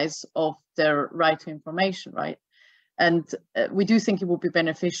exercise of their right to information, right? And we do think it will be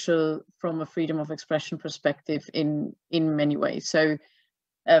beneficial from a freedom of expression perspective in many ways. So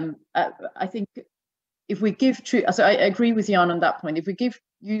I think if we give, so I agree with Jan on that point, if we give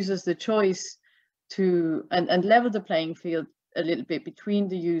users the choice to, and level the playing field a little bit between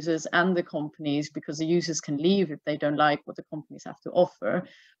the users and the companies, because the users can leave if they don't like what the companies have to offer,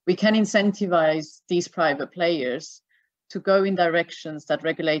 we can incentivize these private players to go in directions that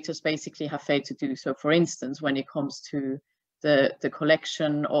regulators basically have failed to do. So, for instance, when it comes to the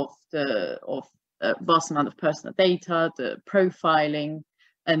collection of vast amount of personal data, the profiling,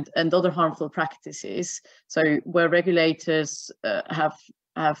 and other harmful practices. So, where regulators have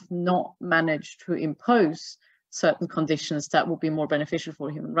not managed to impose certain conditions that would be more beneficial for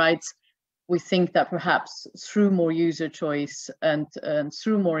human rights, we think that perhaps through more user choice and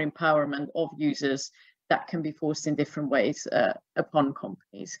through more empowerment of users, that can be forced in different ways upon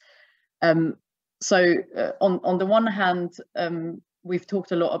companies. So on the one hand, we've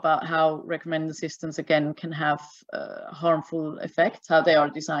talked a lot about how recommender systems, again, can have harmful effects, how they are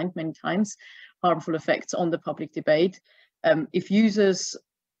designed many times, harmful effects on the public debate. If users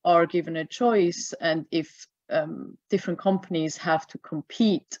are given a choice and if different companies have to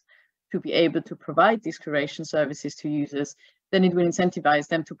compete to be able to provide these curation services to users, then it will incentivize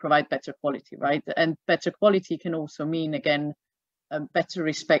them to provide better quality, right? And better quality can also mean, again, better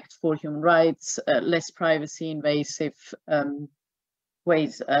respect for human rights, less privacy invasive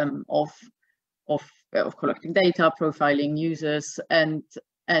ways of collecting data, profiling users, and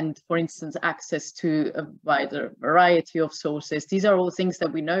for instance, access to a wider variety of sources. These are all things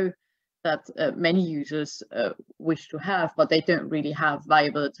that we know that many users wish to have, but they don't really have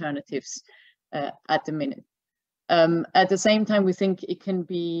viable alternatives at the minute. At the same time, we think it can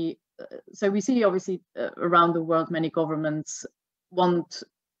be, so we see obviously around the world, many governments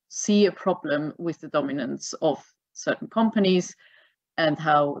see a problem with the dominance of certain companies, and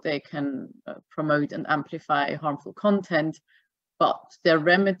how they can promote and amplify harmful content. But their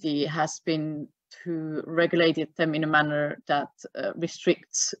remedy has been to regulate them in a manner that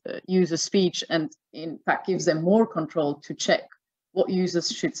restricts user speech and in fact gives them more control to check what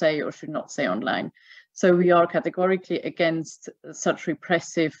users should say or should not say online. So we are categorically against such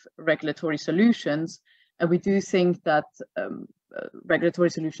repressive regulatory solutions. And we do think that regulatory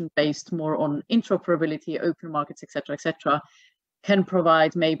solutions based more on interoperability, open markets, etc., can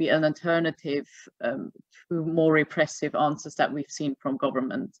provide maybe an alternative to more repressive answers that we've seen from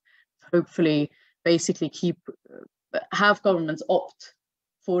government. Hopefully, basically have governments opt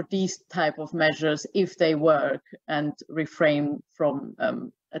for these type of measures if they work and refrain from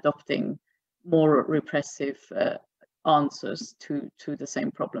adopting more repressive answers to the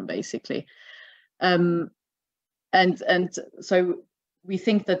same problem, basically. And so we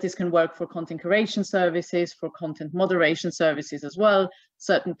think that this can work for content curation services, for content moderation services as well.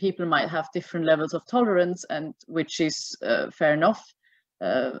 Certain people might have different levels of tolerance, and which is fair enough.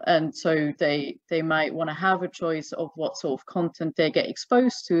 And so they might want to have a choice of what sort of content they get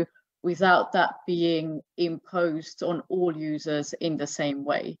exposed to without that being imposed on all users in the same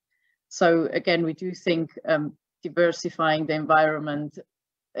way. So again, we do think diversifying the environment,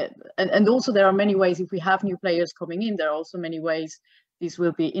 and also there are many ways, if we have new players coming in, there are also many ways these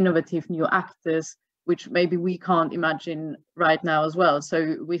will be innovative new actors, which maybe we can't imagine right now as well.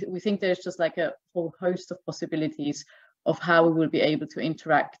 So we think there's just like a whole host of possibilities of how we will be able to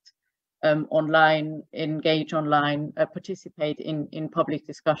interact online, engage online, participate in public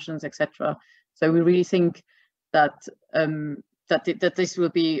discussions, etc. So we really think that that this will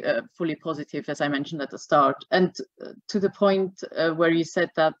be fully positive, as I mentioned at the start. And to the point where you said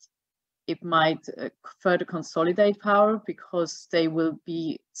that it might further consolidate power because they will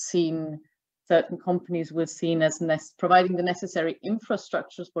be seen, certain companies will seen as providing the necessary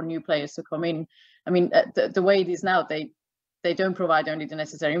infrastructures for new players to come in. I mean, the way it is now, they don't provide only the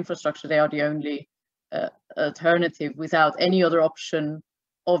necessary infrastructure, they are the only alternative without any other option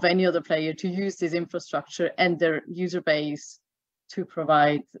of any other player to use this infrastructure and their user base to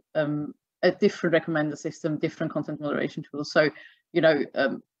provide a different recommender system, different content moderation tools. So, you know,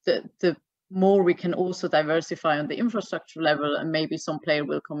 the more we can also diversify on the infrastructure level, and maybe some player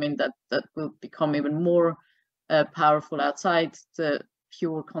will come in that will become even more powerful outside the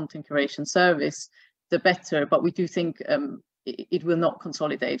pure content curation service, the better. But we do think it will not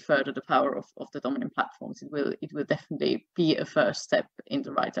consolidate further the power of the dominant platforms. It will definitely be a first step in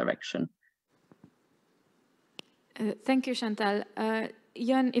the right direction. Thank you, Chantal.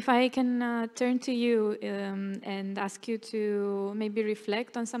 Jon, if I can turn to you and ask you to maybe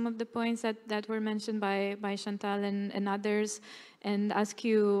reflect on some of the points that were mentioned by Chantal and others, and ask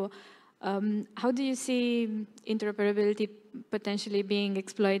you, how do you see interoperability potentially being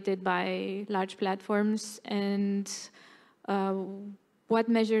exploited by large platforms, and what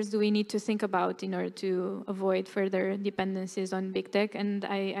measures do we need to think about in order to avoid further dependencies on big tech? And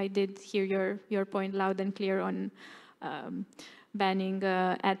I did hear your point loud and clear on banning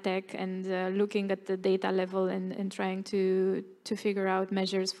ad tech and looking at the data level and trying to figure out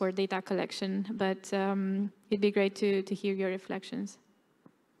measures for data collection. But it'd be great to hear your reflections.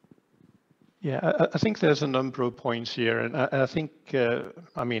 Yeah, I think there's a number of points here, and I think,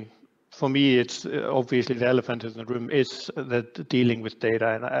 I mean, for me, it's obviously the elephant in the room is that dealing with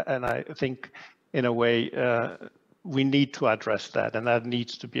data, and I think in a way we need to address that, and that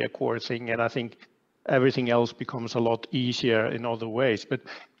needs to be a core thing. And I think everything else becomes a lot easier in other ways. But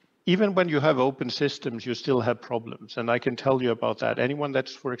even when you have open systems, you still have problems, and I can tell you about that. Anyone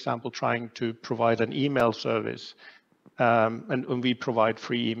that's, for example, trying to provide an email service, and we provide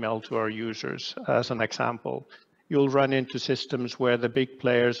free email to our users as an example, you'll run into systems where the big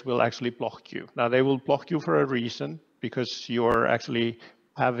players will actually block you. Now, they will block you for a reason, because you're actually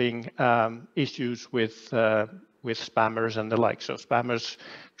having issues with spammers and the like. So spammers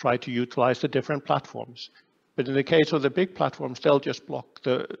try to utilize the different platforms. But in the case of the big platforms, they'll just block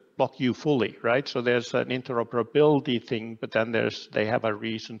you fully, right? So there's an interoperability thing, but then they have a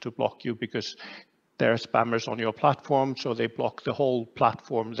reason to block you because there are spammers on your platform, so they block the whole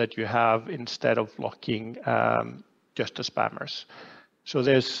platform that you have instead of blocking just the spammers. So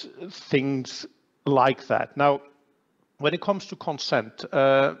there's things like that. Now, when it comes to consent,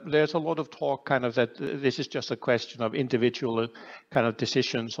 there's a lot of talk kind of that this is just a question of individual kind of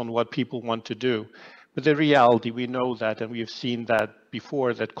decisions on what people want to do. But the reality, we know that, and we've seen that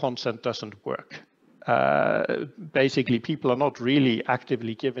before, that consent doesn't work. Basically, people are not really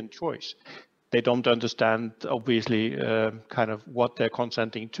actively given choice. They don't understand, obviously, kind of what they're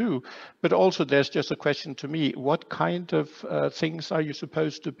consenting to. But also, there's just a question to me, what kind of things are you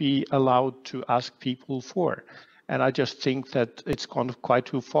supposed to be allowed to ask people for? And I just think that it's gone quite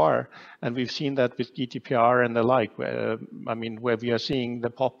too far. And we've seen that with GDPR and the like, where, where we are seeing the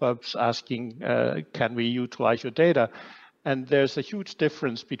pop-ups asking, can we utilize your data? And there's a huge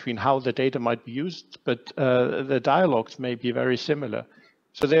difference between how the data might be used, but the dialogues may be very similar.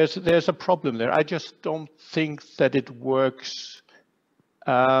 So there's a problem there. I just don't think that it works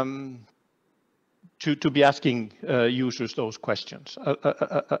to be asking users those questions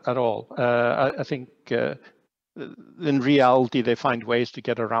at all. I think in reality, they find ways to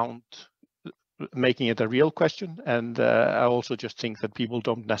get around making it a real question. And I also just think that people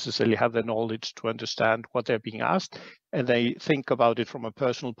don't necessarily have the knowledge to understand what they're being asked. And they think about it from a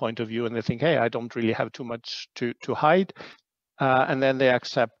personal point of view, and they think, hey, I don't really have too much to hide. And then they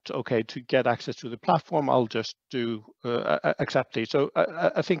accept, okay, to get access to the platform, I'll just do accept it. So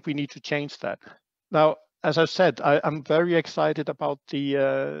I think we need to change that. Now, as I said, I'm very excited about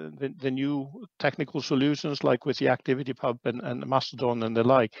the new technical solutions, like with the ActivityPub and Mastodon and the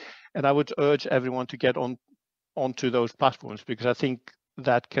like. And I would urge everyone to get onto those platforms, because I think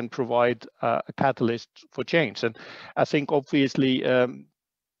that can provide a catalyst for change. And I think obviously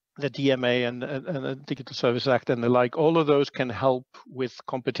the DMA and the Digital Services Act and the like, all of those can help with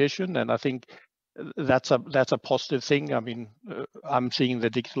competition. And I think that's a positive thing. I mean, I'm seeing the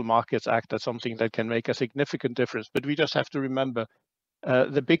Digital Markets Act as something that can make a significant difference. But we just have to remember,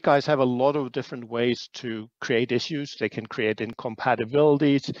 the big guys have a lot of different ways to create issues. They can create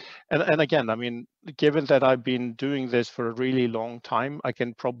incompatibilities. And again, I mean, given that I've been doing this for a really long time, I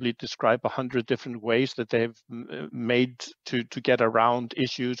can probably describe 100 different ways that they've made to get around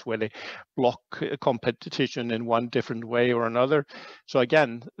issues where they block competition in one different way or another. So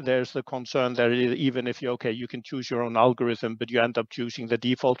again, there's the concern that even if you can choose your own algorithm, but you end up choosing the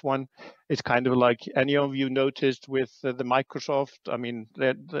default one. It's kind of like, any of you noticed with the Microsoft, I mean,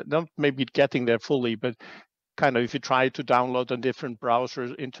 they're not maybe getting there fully, but kind of if you try to download a different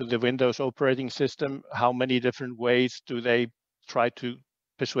browser into the Windows operating system, how many different ways do they try to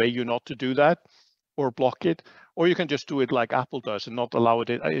persuade you not to do that or block it? Or you can just do it like Apple does and not allow it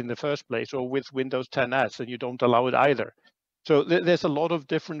in the first place, or with Windows 10S and you don't allow it either. So there's a lot of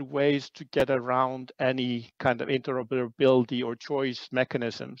different ways to get around any kind of interoperability or choice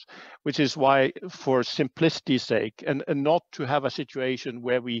mechanisms, which is why, for simplicity's sake, and not to have a situation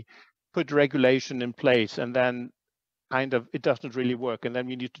where we put regulation in place and then kind of it doesn't really work, and then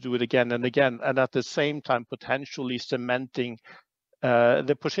we need to do it again and again, and at the same time potentially cementing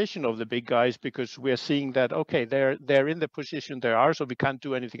the position of the big guys, because we're seeing that, okay, they're in the position they are, so we can't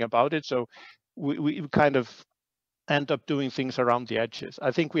do anything about it. So we kind of end up doing things around the edges.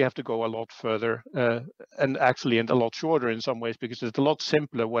 I think we have to go a lot further and a lot shorter in some ways, because it's a lot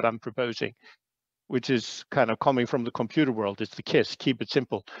simpler what I'm proposing, which is kind of coming from the computer world. It's the KISS, keep it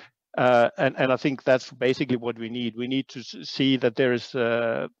simple. And I think that's basically what we need. We need to see that there is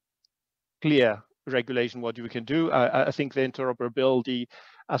clear regulation what we can do. I think the interoperability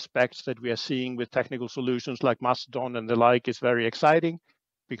aspects that we are seeing with technical solutions like Mastodon and the like is very exciting,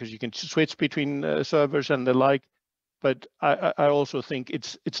 because you can switch between servers and the like. But I also think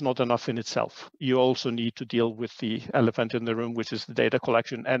it's not enough in itself. You also need to deal with the elephant in the room, which is the data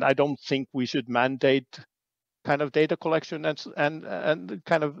collection. And I don't think we should mandate kind of data collection and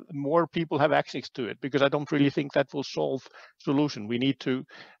kind of more people have access to it, because I don't really think that will solve solution. We need to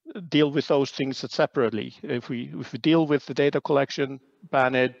deal with those things separately. If we deal with the data collection,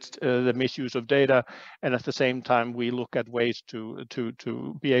 ban it, the misuse of data, and at the same time we look at ways to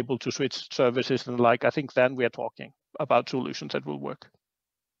be able to switch services and the like, I think then we are talking about solutions that will work.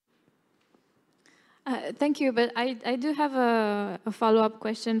 Thank you, but I do have a follow-up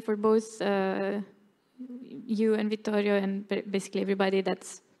question for both you and Vittorio, and basically everybody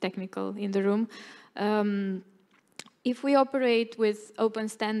that's technical in the room. If we operate with open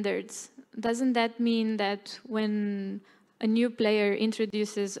standards, doesn't that mean that when a new player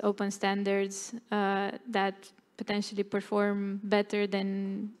introduces open standards that potentially perform better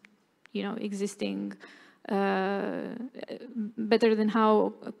than existing, better than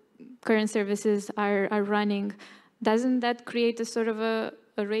how current services are running, doesn't that create a sort of a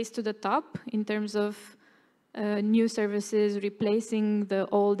race to the top in terms of new services replacing the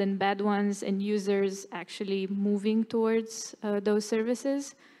old and bad ones, and users actually moving towards those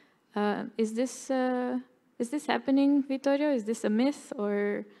services? Is this happening, Vittorio? Is this a myth,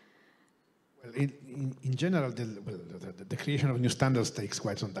 or? Well, in general, the creation of new standards takes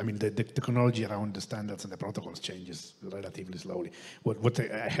quite some time. I mean, the technology around the standards and the protocols changes relatively slowly. What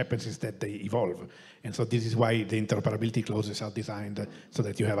happens is that they evolve. And so this is why the interoperability clauses are designed so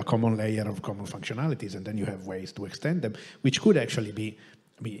that you have a common layer of common functionalities, and then you have ways to extend them, which could actually be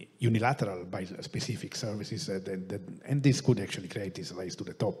unilateral by specific services, and this could actually create this race to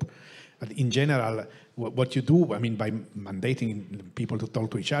the top. But in general, what you do, I mean, by mandating people to talk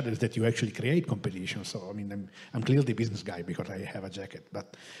to each other, is that you actually create competition. So, I mean, I'm clearly a business guy because I have a jacket,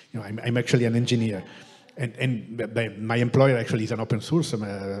 but I'm actually an engineer. And my employer actually is an open source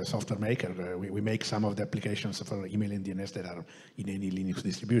software maker. We make some of the applications for email and DNS that are in any Linux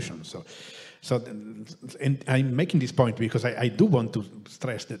distribution. And I'm making this point because I do want to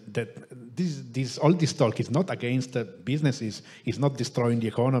stress that all this talk is not against businesses, it's not destroying the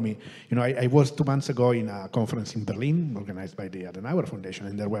economy. I was 2 months ago in a conference in Berlin organized by the Adenauer Foundation,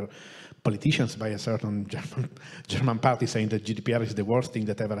 and there were politicians by a certain German party saying that GDPR is the worst thing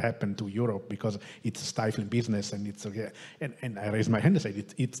that ever happened to Europe because it's stifling business, and I raised my hand and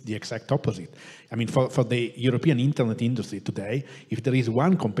said it's the exact opposite. I mean, for the European internet industry today, if there is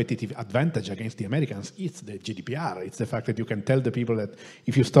one competitive advantage against the Americans, it's the GDPR. It's the fact that you can tell the people that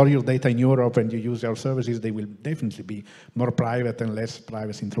if you store your data in Europe and you use our services, they will definitely be more private and less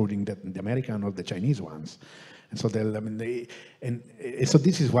privacy intruding than the American or the Chinese ones. And so, so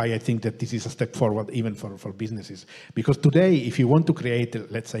this is why I think that this is a step forward even for businesses. Because today, if you want to create,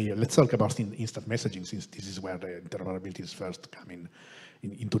 let's talk about instant messaging, since this is where the interoperability is first coming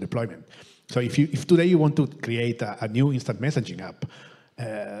into deployment. So if today you want to create a new instant messaging app,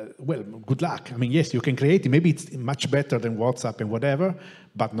 well, good luck. I mean, yes, you can create it. Maybe it's much better than WhatsApp and whatever,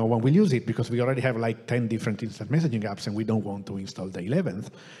 but no one will use it because we already have like 10 different instant messaging apps and we don't want to install the 11th.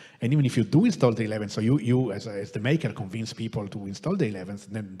 And even if you do install the 11th, so you as the maker convince people to install the 11th,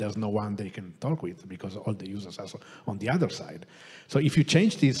 then there's no one they can talk with because all the users are on the other side. So if you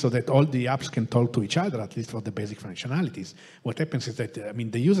change this so that all the apps can talk to each other, at least for the basic functionalities, what happens is that, I mean,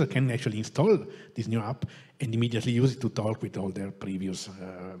 the user can actually install this new app and immediately use it to talk with all their previous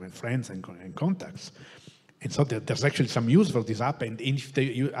friends and contacts. And so there's actually some use for this app, and if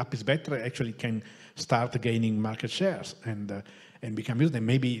the app is better, actually can start gaining market shares and become used. And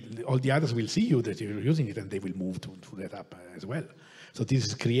maybe all the others will see you that you're using it, and they will move to that app as well. So this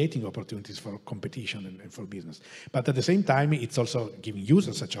is creating opportunities for competition and for business. But at the same time, it's also giving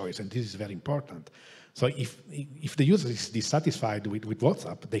users a choice, and this is very important. So if the user is dissatisfied with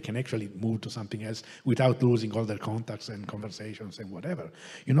WhatsApp, they can actually move to something else without losing all their contacts and conversations and whatever.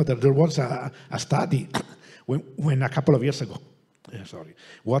 There was a study when a couple of years ago,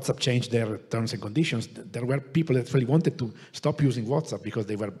 WhatsApp changed their terms and conditions. There were people that really wanted to stop using WhatsApp because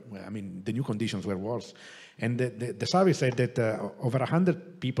the new conditions were worse. And the survey said that over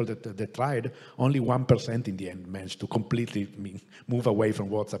 100 people that tried, only 1% in the end managed to completely move away from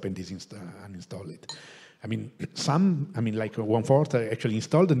WhatsApp and uninstall it. I mean, like 1/4 actually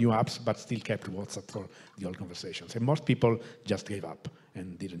installed the new apps, but still kept WhatsApp for the old conversations. And most people just gave up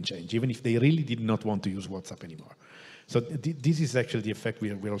and didn't change, even if they really did not want to use WhatsApp anymore. So this is actually the effect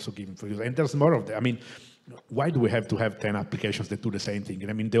we're also giving for users. And there's more of that. I mean, why do we have to have 10 applications that do the same thing?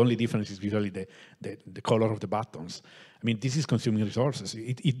 I mean, the only difference is usually the color of the buttons. I mean, this is consuming resources.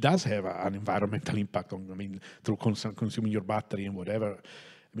 It does have an environmental impact through consuming your battery and whatever.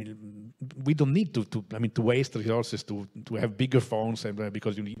 I mean, we don't need to waste resources to have bigger phones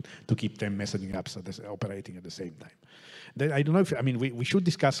because you need to keep 10 messaging apps operating at the same time. I don't know if, we should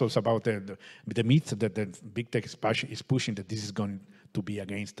discuss also about the myth that the big tech is pushing, that this is going to be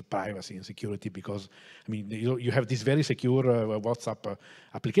against privacy and security, because, you have this very secure WhatsApp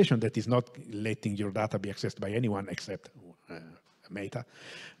application that is not letting your data be accessed by anyone except Meta.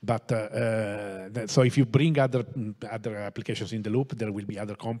 But so if you bring other applications in the loop, there will be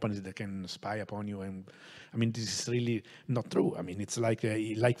other companies that can spy upon you. And this is really not true. It's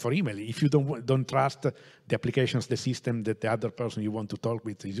like for email. If you don't trust the applications, the system that the other person you want to talk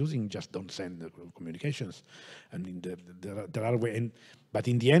with is using, just don't send communications. There are ways. But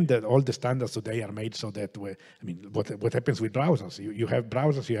in the end, all the standards today are made so that, what happens with browsers? You have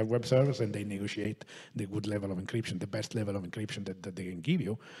browsers, you have web servers, and they negotiate the good level of encryption, the best level of encryption that they can give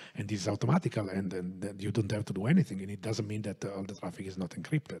you, and this is automatical, and you don't have to do anything, and it doesn't mean that all the traffic is not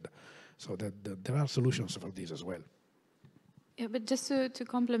encrypted. So there are solutions for this as well. Yeah, but just to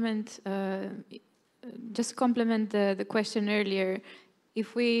complement, the question earlier,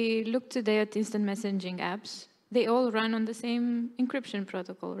 if we look today at instant messaging apps, they all run on the same encryption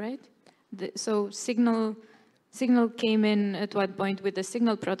protocol, right? So Signal came in at one point with the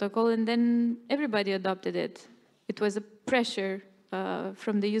Signal protocol, and then everybody adopted it. It was a pressure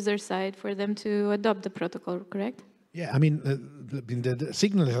from the user side for them to adopt the protocol, correct? Yeah, I mean, the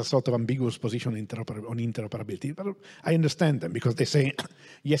Signal has a sort of ambiguous position on interoperability, but I understand them because they say,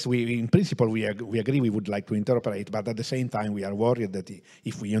 yes, in principle, we agree we would like to interoperate, but at the same time, we are worried that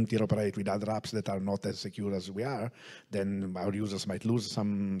if we interoperate with other apps that are not as secure as we are, then our users might lose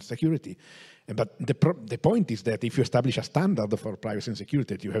some security. But the point is that if you establish a standard for privacy and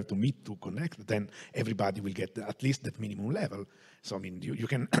security that you have to meet to connect, then everybody will get at least that minimum level. So I mean, you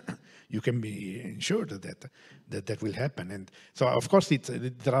can you can be ensured that will happen. And so of course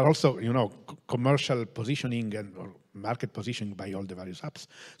there are also commercial positioning or market positioning by all the various apps.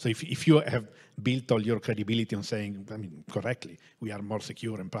 So if you have built all your credibility on saying, I mean, correctly, we are more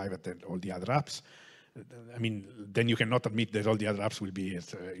secure and private than all the other apps, I mean, then you cannot admit that all the other apps will be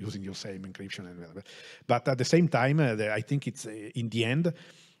using your same encryption and whatever. But at the same time, I think it's in the end,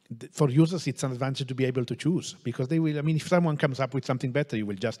 for users, it's an advantage to be able to choose because they will. I mean, if someone comes up with something better, you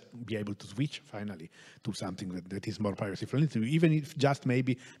will just be able to switch finally to something that is more privacy friendly, even if just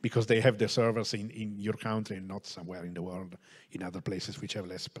maybe because they have their servers in your country and not somewhere in the world in other places which have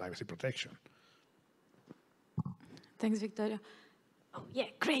less privacy protection. Thanks, Vittorio. Oh yeah,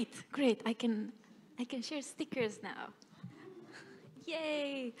 great. I can share stickers now.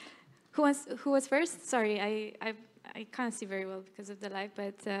 Yay! Who was first? Sorry, I can't see very well because of the light,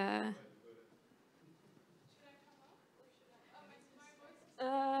 but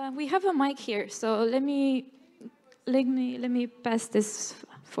we have a mic here, so let me pass this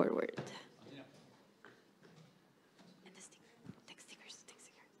forward. And the sticker. Take stickers.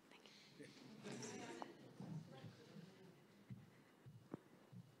 Thank you.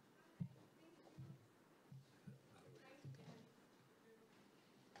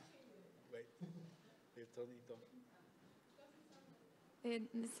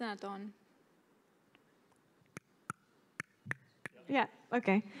 It's not on. Yeah,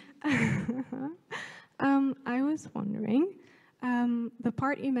 okay. I was wondering, the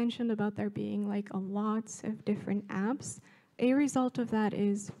part you mentioned about there being like a lots of different apps, a result of that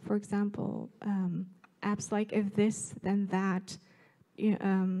is, for example, apps like if this, then that,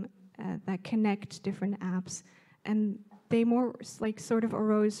 that connect different apps. And they more like sort of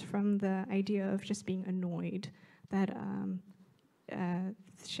arose from the idea of just being annoyed that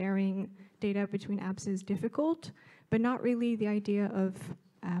sharing data between apps is difficult, but not really the idea of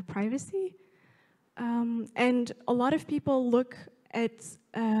privacy. And a lot of people look at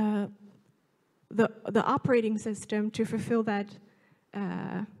the operating system to fulfill that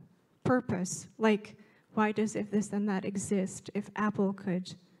purpose. Like, why does if this then that exist? If Apple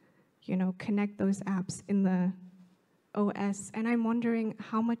could, connect those apps in the OS. And I'm wondering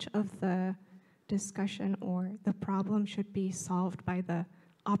how much of the discussion or the problem should be solved by the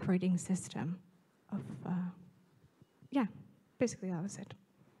operating system of, yeah, basically that was it.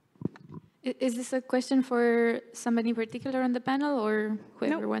 Is this a question for somebody in particular on the panel or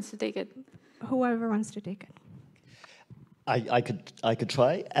whoever wants to take it? Whoever wants to take it. I could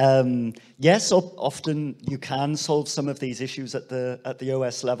try. Yes, often you can solve some of these issues at the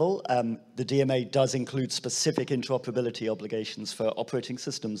OS level. The DMA does include specific interoperability obligations for operating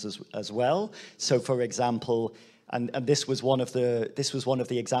systems as well. So, for example, and this was one of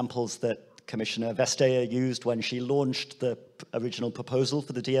the examples that Commissioner Vestager used when she launched the original proposal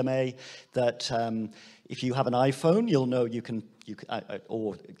for the DMA. That if you have an iPhone, you'll know you can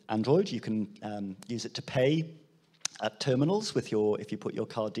or Android, you can use it to pay at terminals with if you put your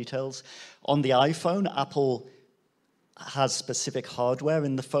card details. On the iPhone, Apple has specific hardware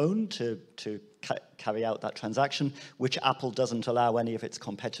in the phone to carry out that transaction, which Apple doesn't allow any of its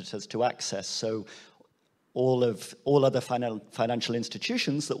competitors to access. So all other financial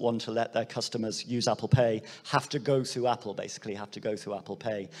institutions that want to let their customers use Apple Pay have to go through Apple, basically have to go through Apple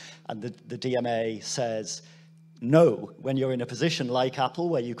Pay. And the DMA says, no, when you're in a position like Apple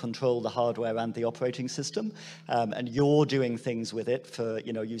where you control the hardware and the operating system, and you're doing things with it for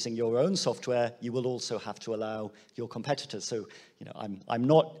using your own software, you will also have to allow your competitors. So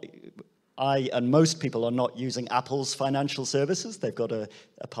I and most people are not using Apple's financial services. They've got a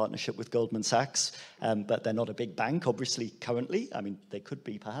partnership with Goldman Sachs, but they're not a big bank, obviously, currently. I mean, they could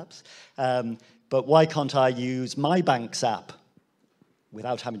be, perhaps. But why can't I use my bank's app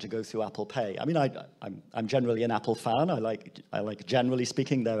without having to go through Apple Pay? I mean, I'm generally an Apple fan. I like, generally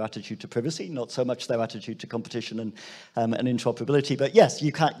speaking, their attitude to privacy, not so much their attitude to competition and interoperability. But yes,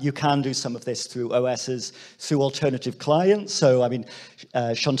 you can do some of this through OSs, through alternative clients. So, I mean,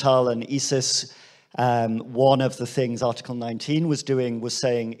 Chantal and Isis, one of the things Article 19 was doing was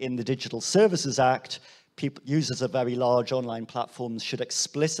saying in the Digital Services Act, users of very large online platforms should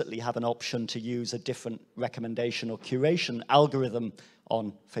explicitly have an option to use a different recommendation or curation algorithm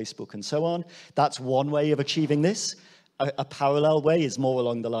on Facebook and so on. That's one way of achieving this. A parallel way is more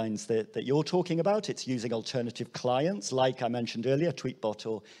along the lines that you're talking about. It's using alternative clients, like I mentioned earlier, Tweetbot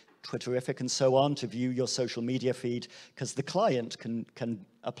or Twitterific and so on, to view your social media feed, because the client can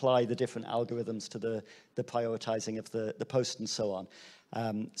apply the different algorithms to the prioritizing of the post and so on.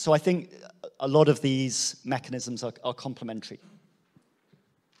 So I think a lot of these mechanisms are complementary.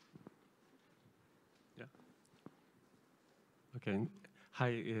 Yeah. Okay.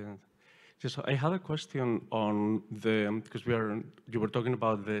 Hi. Just I had a question on because you were talking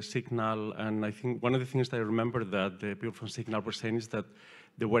about the Signal, and I think one of the things that I remember that the people from Signal were saying is that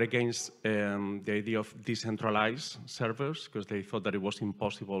they were against the idea of decentralized servers because they thought that it was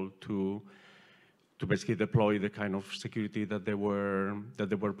impossible to basically deploy the kind of security that they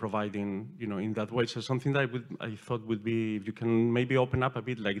were providing, in that way. So something that I thought would be, if you can maybe open up a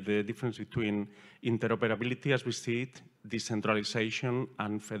bit, like the difference between interoperability as we see it, decentralization,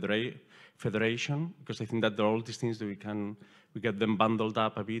 and federation, because I think that there are all these things that we get them bundled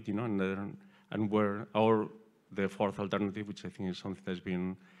up a bit, or the fourth alternative, which I think is something that's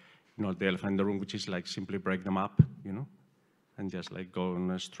been, the elephant in the room, which is like simply break them up, and just like go on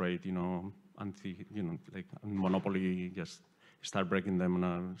a straight, like monopoly, just start breaking them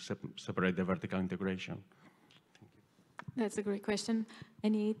and separate the vertical integration. Thank you. That's a great question.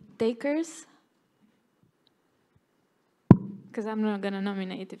 Any takers? Because I'm not going to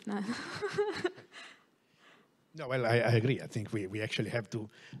nominate if not. No, well, I agree. I think we actually have to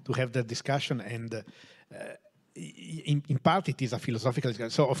have that discussion, and in part it is a philosophical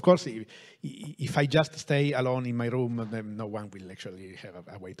discussion. So of course, if I just stay alone in my room, then no one will actually have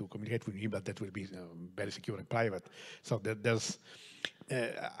a way to communicate with me, but that will be very secure and private. So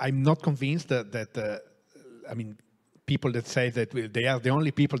I'm not convinced that I mean, people that say that they are the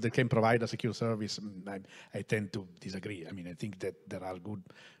only people that can provide a secure service, I tend to disagree. I mean, I think that there are good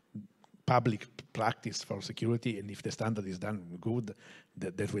public practice for security, and if the standard is done good,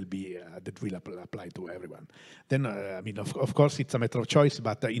 that will apply to everyone. Then, I mean, of course, it's a matter of choice,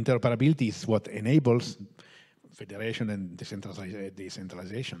 but interoperability is what enables federation and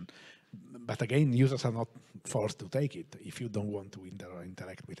decentralization. But again, users are not forced to take it. If you don't want to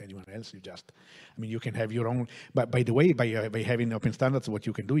interact with anyone else, you just, I mean, you can have your own. But by the way, by having open standards, what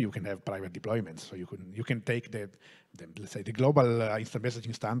you can do, you can have private deployments. So you can take let's say the global instant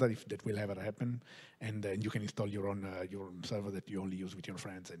messaging standard, if that will ever happen, and then you can install your own server that you only use with your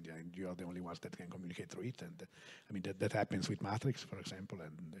friends, and you are the only ones that can communicate through it. And I mean that happens with Matrix, for example,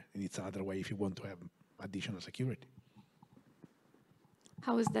 and it's another way if you want to have additional security.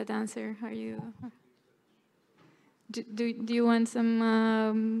 How was that answer? Are you? Do you want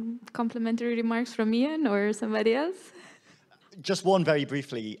some complimentary remarks from Ian or somebody else? Just one very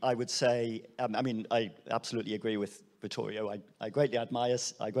briefly, I would say, I mean, I absolutely agree with Vittorio. I greatly admire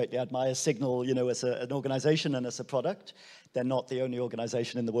Signal, as an organization and as a product. They're not the only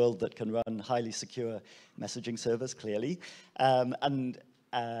organization in the world that can run highly secure messaging servers, clearly.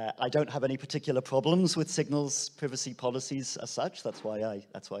 I don't have any particular problems with Signal's privacy policies as such. That's why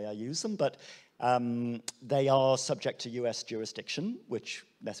I use them. But they are subject to US jurisdiction, which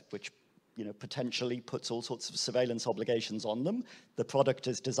potentially puts all sorts of surveillance obligations on them. The product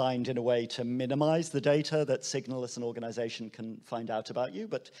is designed in a way to minimize the data that Signal as an organization can find out about you.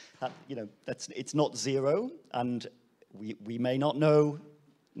 But it's not zero, and we may not know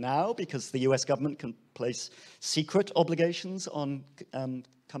now, because the US government can place secret obligations on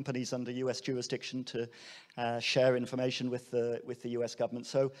companies under US jurisdiction to share information with the US government.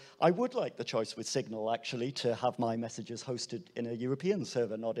 So I would like the choice with Signal, actually, to have my messages hosted in a European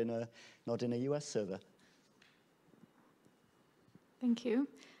server, not in a US server. Thank you.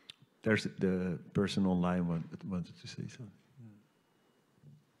 There's the person online wanted to say something.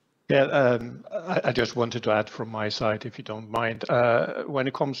 Yeah, I just wanted to add from my side, if you don't mind, when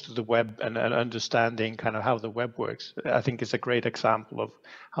it comes to the web and understanding kind of how the web works, I think it's a great example of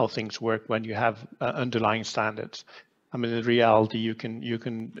how things work when you have underlying standards. I mean, in reality, you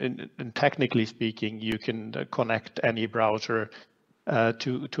can, technically speaking, you can connect any browser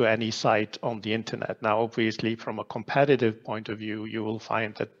to any site on the internet. Now, obviously, from a competitive point of view, you will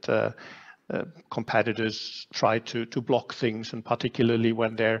find that competitors try to block things, and particularly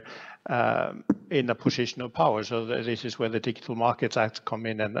when they're in a position of power. So this is where the Digital Markets Act come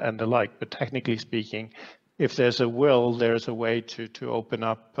in and the like. But technically speaking, if there's a will, there's a way to open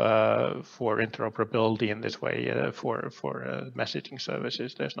up for interoperability in this way for messaging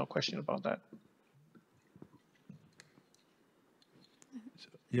services. There's no question about that.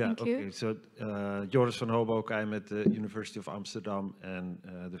 Yeah, Thank okay. you. So Joris van Hoboken, I'm at the University of Amsterdam and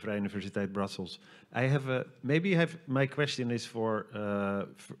the Vrije Universiteit Brussels. I have my question is for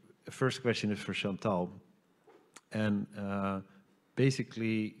first question is for Chantal. And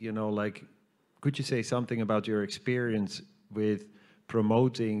basically, you know, like, could you say something about your experience with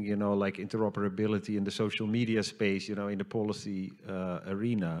promoting, you know, like interoperability in the social media space, you know, in the policy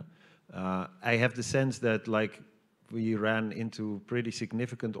arena? I have the sense that, like, we ran into pretty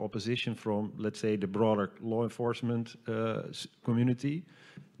significant opposition from, let's say, the broader law enforcement community.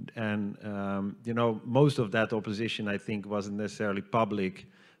 And, you know, most of that opposition, I think, wasn't necessarily public,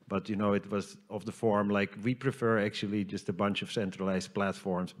 but, you know, it was of the form, like, we prefer actually just a bunch of centralized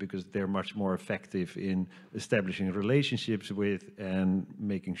platforms because they're much more effective in establishing relationships with and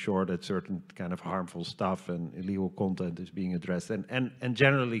making sure that certain kind of harmful stuff and illegal content is being addressed. And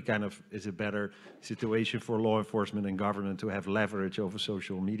generally kind of is a better situation for law enforcement and government to have leverage over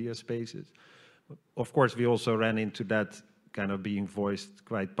social media spaces. Of course, we also ran into that kind of being voiced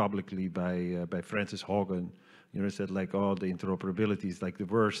quite publicly by Frances Haugen. You know, said like, oh, the interoperability is like the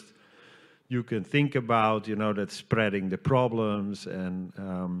worst you can think about, you know, that's spreading the problems. And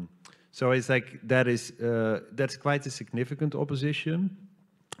so it's like, that's quite a significant opposition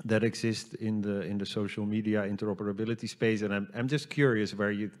that exists in the social media interoperability space. And I'm just curious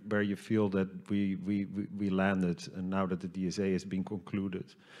where you feel that we landed, and now that the DSA has been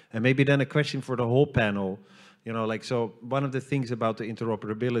concluded. And maybe then a question for the whole panel. You know, like, so one of the things about the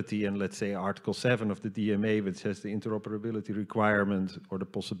interoperability, and let's say Article 7 of the DMA, which says the interoperability requirement or the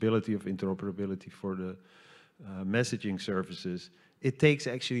possibility of interoperability for the messaging services, it takes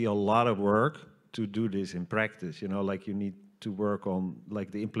actually a lot of work to do this in practice. You know, like, you need to work on, like,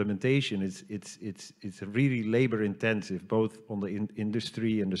 the implementation. It's really labor intensive, both on the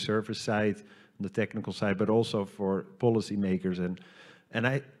industry and the service side, on the technical side, but also for policymakers. And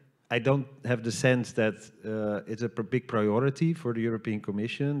I don't have the sense that it's a big priority for the European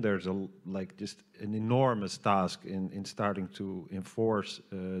Commission. There's just an enormous task in starting to enforce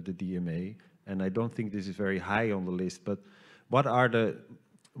the DMA, and I don't think this is very high on the list. But what are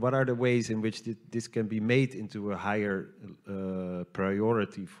the ways in which this can be made into a higher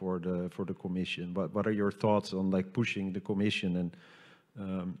priority for the Commission? What are your thoughts on, like, pushing the Commission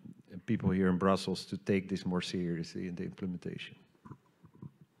and people here in Brussels to take this more seriously in the implementation?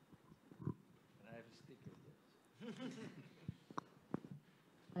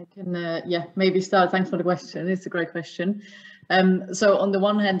 I can, yeah, maybe start. Thanks for the question. It's a great question. So on the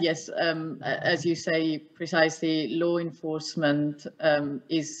one hand, yes, as you say precisely, law enforcement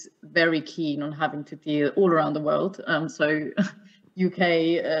is very keen on having to deal all around the world. So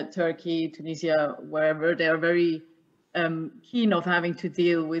UK, Turkey, Tunisia, wherever, they are very keen of having to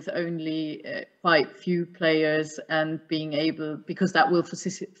deal with only quite few players and being able, because that will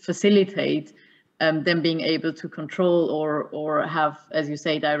facilitate them being able to control or have, as you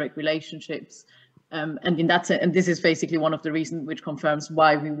say, direct relationships. And in that sense, and this is basically one of the reasons which confirms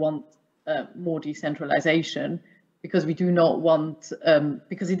why we want more decentralization, because we do not want,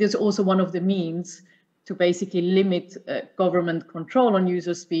 because it is also one of the means to basically limit government control on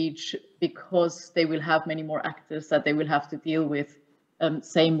user speech, because they will have many more actors that they will have to deal with.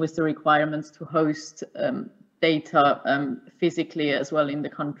 Same with the requirements to host data physically as well in the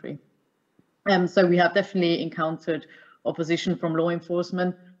country. So we have definitely encountered opposition from law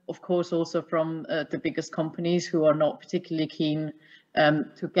enforcement, of course, also from the biggest companies who are not particularly keen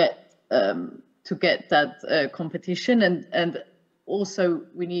to get that competition. And also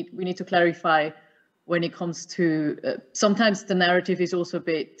we need to clarify when it comes to sometimes the narrative is also a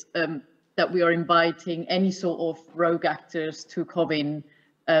bit that we are inviting any sort of rogue actors to come in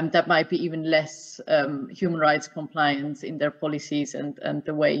that might be even less human rights compliant in their policies and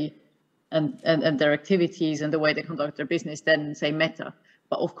the way and their activities and the way they conduct their business than, say, Meta.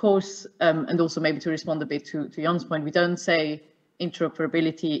 But of course, and also maybe to respond a bit to Jon's point, we don't say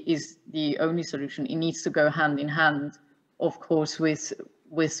interoperability is the only solution. It needs to go hand in hand, of course, with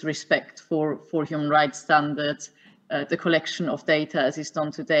respect for human rights standards. The collection of data as is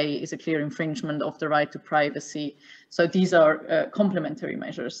done today is a clear infringement of the right to privacy. So these are complementary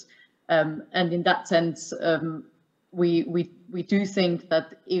measures. And in that sense, we do think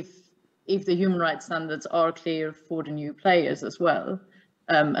that if the human rights standards are clear for the new players as well,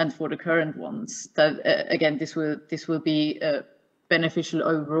 and for the current ones, that again, this will be beneficial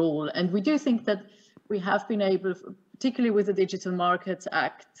overall. And we do think that we have been able, particularly with the Digital Markets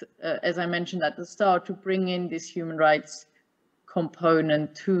Act, as I mentioned at the start, to bring in this human rights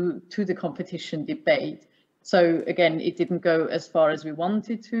component to the competition debate. So again, it didn't go as far as we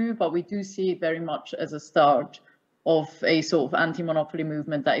wanted to, but we do see it very much as a start of a sort of anti-monopoly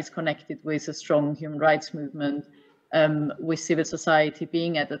movement that is connected with a strong human rights movement, with civil society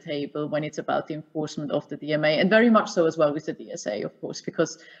being at the table when it's about the enforcement of the DMA, and very much so as well with the DSA, of course,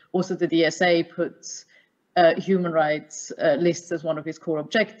 because also the DSA puts human rights lists as one of its core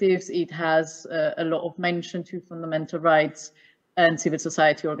objectives. It has a lot of mention to fundamental rights and civil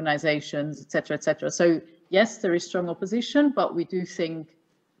society organizations, etc., etc. So yes, there is strong opposition, but we do think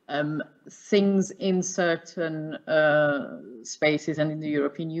things in certain spaces and in the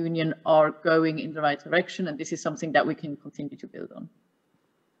European Union are going in the right direction, and this is something that we can continue to build on.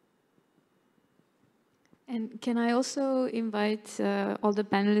 And can I also invite all the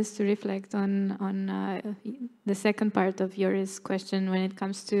panelists to reflect on the second part of Joris' question when it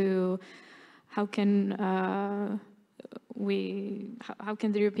comes to how can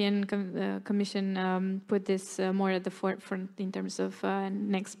the European Commission put this more at the forefront in terms of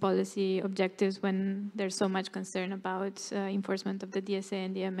next policy objectives when there's so much concern about enforcement of the DSA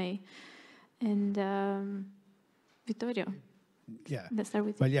and DMA? And Vittorio, yeah, let's start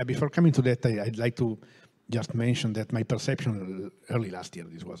with you. Well, yeah, before coming to that, I'd like to just mention that my perception early last year,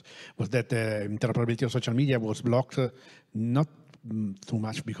 was that interoperability of social media was blocked not too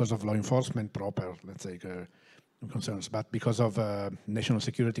much because of law enforcement proper, let's say, concerns, but because of national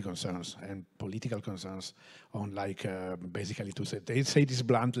security concerns and political concerns on, like, basically to say, they say this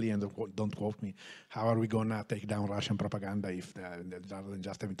bluntly and don't quote me, how are we gonna take down Russian propaganda if rather than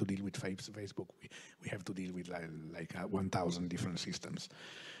just having to deal with Facebook, we have to deal with like 1,000 different systems.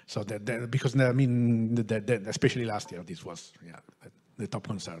 So because I mean, especially last year, this was the top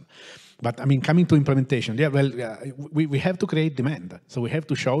concern. But I mean, coming to implementation, we have to create demand. So we have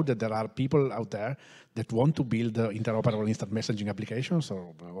to show that there are people out there that want to build interoperable instant messaging applications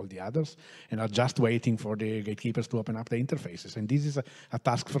or all the others, and are just waiting for the gatekeepers to open up the interfaces. And this is a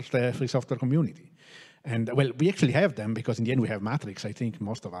task for the free software community. And well, we actually have them because in the end we have Matrix. I think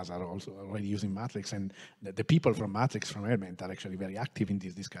most of us are also already using Matrix, and the people from Matrix, from Element, are actually very active in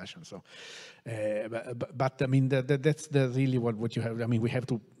this discussion. So, but I mean, that's really what you have. I mean, we have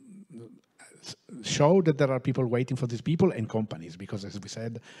to show that there are people waiting for these people and companies, because as we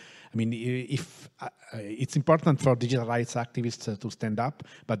said, I mean, if it's important for digital rights activists to stand up,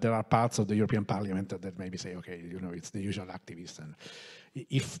 but there are parts of the European Parliament that maybe say, okay, you know, it's the usual activists. And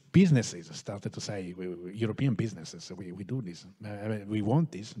if businesses started to say, European businesses, we do this, we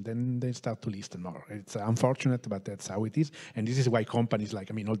want this, then they start to listen more. It's unfortunate, but that's how it is. And this is why companies like,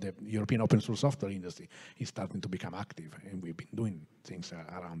 I mean, all the European open source software industry is starting to become active, and we've been doing things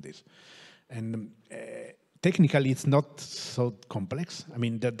around this. And technically, it's not so complex. I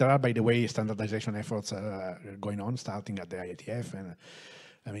mean, there are, by the way, standardization efforts going on, starting at the IETF. And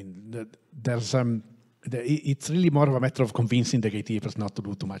I mean, there's it's really more of a matter of convincing the gatekeepers not to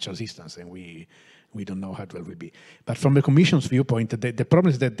do too much resistance, and we don't know how it will be. But from the Commission's viewpoint, the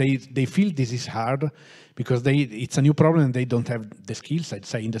problem is that they feel this is hard because it's a new problem and they don't have the skills, I'd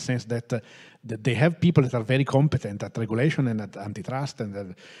say, in the sense that they have people that are very competent at regulation and at antitrust,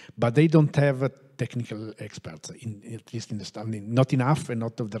 but they don't have technical experts, at least in the stuff, not enough and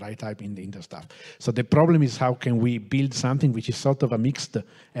not of the right type in the stuff. So the problem is, how can we build something which is sort of a mixed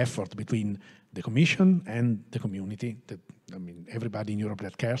effort between the Commission and the community, I mean, everybody in Europe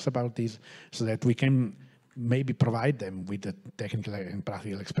that cares about this, so that we can maybe provide them with the technical and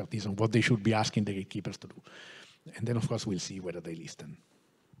practical expertise on what they should be asking the gatekeepers to do. And then, of course, we'll see whether they listen.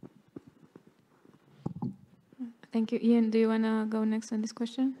 Thank you. Ian, do you want to go next on this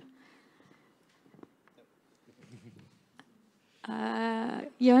question?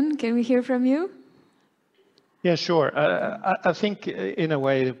 Jon, can we hear from you? Yeah, sure. I think in a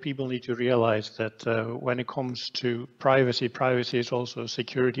way people need to realize that when it comes to privacy, privacy is also a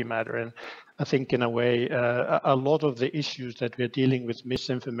security matter. And I think in a way, a lot of the issues that we're dealing with,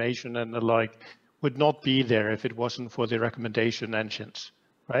 misinformation and the like, would not be there if it wasn't for the recommendation engines,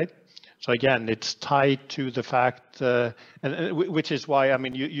 right? So again, it's tied to the fact, which is why, I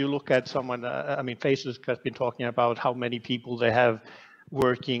mean, you look at someone, I mean, Facebook has been talking about how many people they have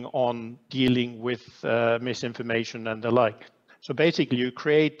working on dealing with misinformation and the like. So basically, you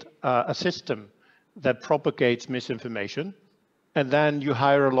create a system that propagates misinformation, and then you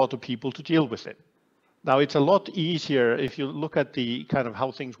hire a lot of people to deal with it. Now, it's a lot easier if you look at the kind of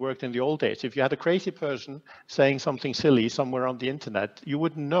how things worked in the old days. If you had a crazy person saying something silly somewhere on the internet, you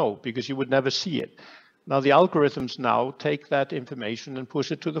wouldn't know because you would never see it. Now, the algorithms now take that information and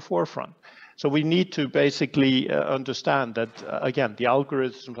push it to the forefront. So we need to basically understand that, again, the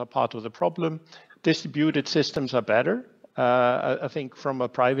algorithms are part of the problem. Distributed systems are better, I think, from a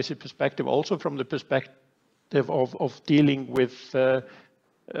privacy perspective, also from the perspective of dealing with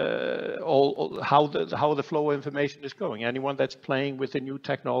how the flow of information is going. Anyone that's playing with the new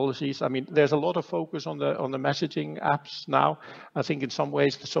technologies. I mean, there's a lot of focus on the messaging apps now. I think in some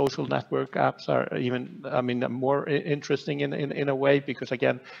ways the social network apps are even, I mean, more interesting in a way, because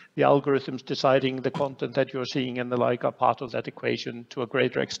again, the algorithms deciding the content that you're seeing and the like are part of that equation to a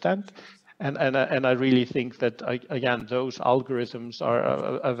greater extent. And I really think that, again, those algorithms are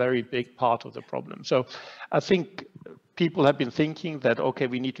a very big part of the problem. So I think people have been thinking that, okay,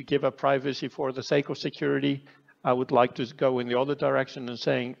 we need to give up privacy for the sake of security. I would like to go in the other direction and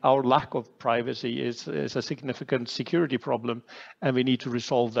saying our lack of privacy is a significant security problem, and we need to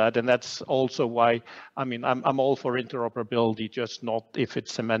resolve that. And that's also why, I mean, I'm all for interoperability, just not if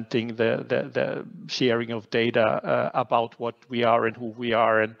it's cementing the sharing of data about what we are and who we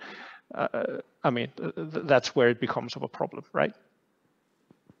are. And I mean, that's where it becomes of a problem, right?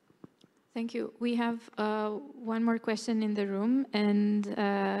 Thank you. We have one more question in the room, and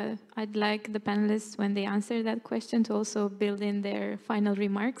I'd like the panelists, when they answer that question, to also build in their final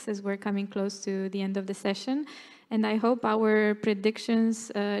remarks, as we're coming close to the end of the session. And I hope our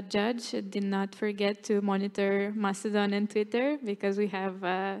predictions judge did not forget to monitor Mastodon and Twitter, because we have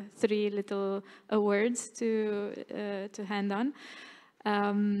 3 little awards to hand on.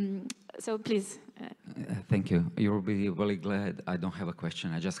 So please. Thank you. You'll be really glad I don't have a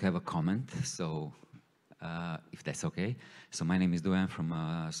question. I just have a comment. So if that's okay. So my name is Dujan from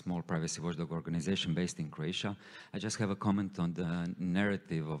a small privacy watchdog organization based in Croatia. I just have a comment on the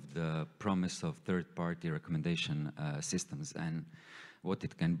narrative of the promise of third-party recommendation systems and what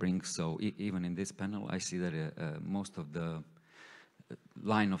it can bring. So even in this panel, I see that most of the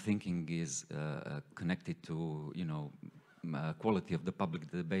line of thinking is connected to, you know, quality of the public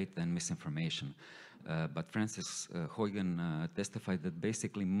debate and misinformation. But Francis Huygen testified that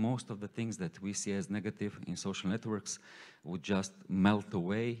basically most of the things that we see as negative in social networks would just melt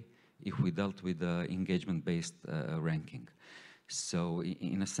away if we dealt with the engagement-based ranking. So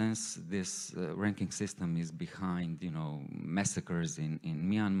in a sense, this ranking system is behind, you know, massacres in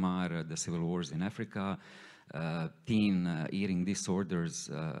Myanmar, the civil wars in Africa, teen eating disorders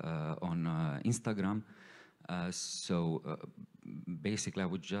on Instagram. Basically, I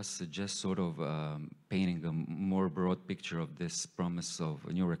would just suggest sort of painting a more broad picture of this promise of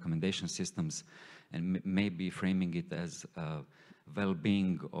new recommendation systems, and maybe framing it as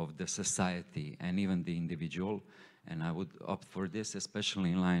well-being of the society and even the individual. And I would opt for this,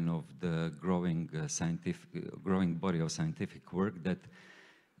 especially in line of the growing body of scientific work that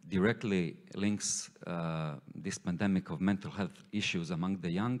directly links this pandemic of mental health issues among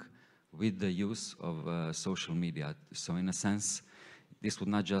the young with the use of social media. So in a sense, this would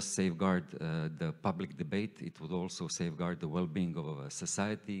not just safeguard the public debate, it would also safeguard the well-being of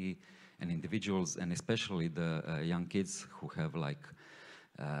society and individuals, and especially the young kids who have like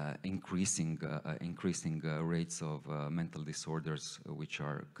increasing rates of mental disorders, which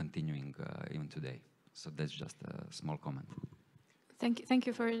are continuing even today. So that's just a small comment. Thank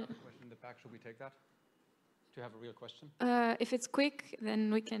you for... Question in the back, should we take that? Do you have a real question? If it's quick,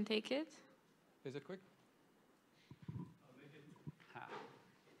 then we can take it. Is it quick?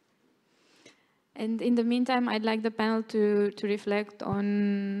 And in the meantime, I'd like the panel to reflect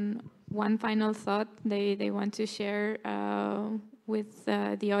on one final thought they want to share with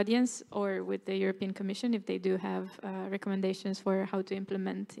the audience or with the European Commission, if they do have recommendations for how to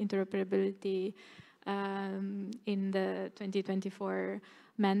implement interoperability in the 2024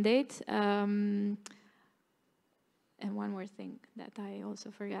 mandate. And one more thing that I also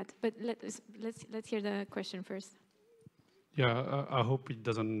forgot, but let's hear the question first. Yeah, I hope it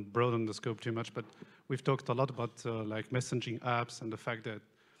doesn't broaden the scope too much, but we've talked a lot about like messaging apps and the fact that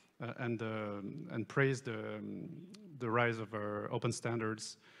and praised the rise of our open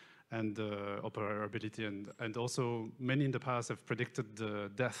standards and interoperability, and also many in the past have predicted the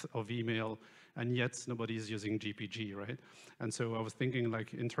death of email, and yet nobody is using GPG, right? And so I was thinking,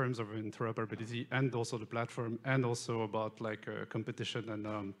 like, in terms of interoperability and also the platform, and also about like competition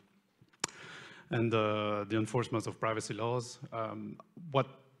and the enforcement of privacy laws.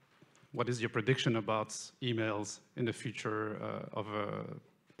 What is your prediction about emails in the future of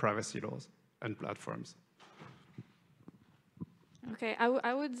privacy laws and platforms? Okay,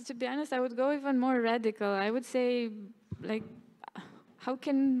 I would, to be honest, I would go even more radical. I would say, like, how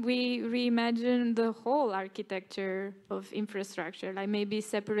can we reimagine the whole architecture of infrastructure? Like maybe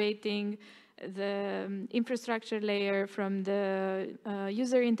separating the infrastructure layer from the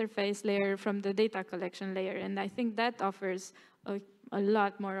user interface layer from the data collection layer. And I think that offers a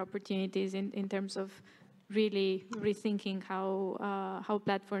lot more opportunities in terms of really rethinking how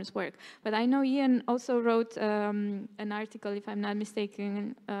platforms work. But I know Ian also wrote an article, if I'm not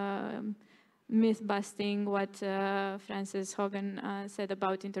mistaken, myth-busting what Frances Hogan said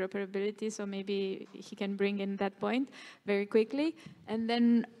about interoperability, so maybe he can bring in that point very quickly. And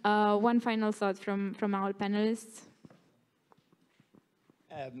then one final thought from our panelists.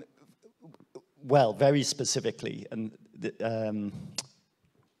 Well, very specifically, and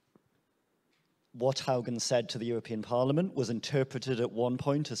what Haugen said to the European Parliament was interpreted at one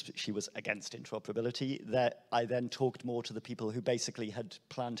point as she was against interoperability. That I then talked more to the people who basically had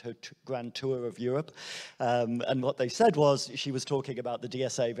planned her grand tour of Europe. And what they said was she was talking about the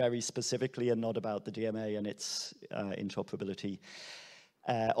DSA very specifically and not about the DMA and its interoperability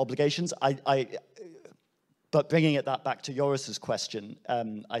obligations. But bringing that back to Joris's question,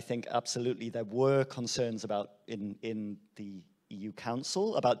 I think absolutely there were concerns about in the EU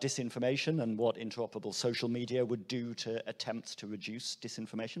Council about disinformation and what interoperable social media would do to attempts to reduce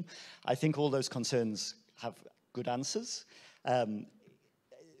disinformation. I think all those concerns have good answers. I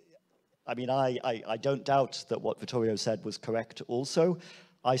mean, I don't doubt that what Vittorio said was correct also.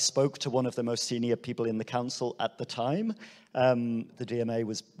 I spoke to one of the most senior people in the council at the time. The DMA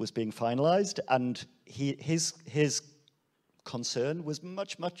was being finalized, and his concern was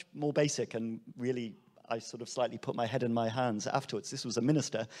much more basic, and really I sort of slightly put my head in my hands afterwards. This was a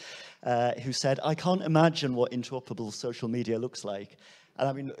minister who said, I can't imagine what interoperable social media looks like. And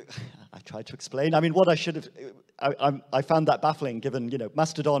I mean, I tried to explain. I mean, what I should have, I found that baffling given, you know,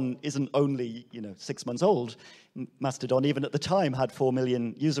 Mastodon isn't only, 6 months old. Mastodon, even at the time, had 4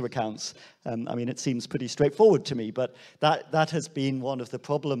 million user accounts. I mean, it seems pretty straightforward to me, but that has been one of the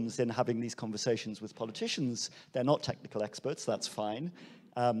problems in having these conversations with politicians. They're not technical experts, that's fine.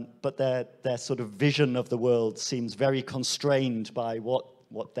 But their sort of vision of the world seems very constrained by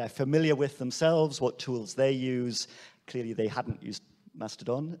what they're familiar with themselves, what tools they use. Clearly, they hadn't used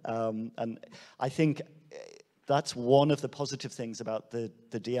Mastodon. And I think that's one of the positive things about the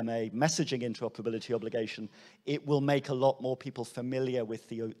DMA messaging interoperability obligation. It will make a lot more people familiar with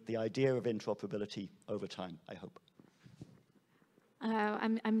the idea of interoperability over time, I hope.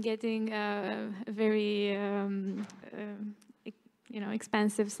 I'm getting very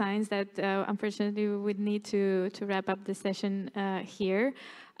expansive signs that unfortunately we would need to wrap up the session here.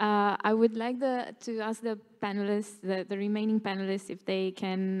 I would like to ask the panelists, the remaining panelists, if they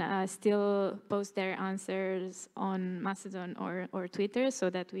can still post their answers on Mastodon or Twitter so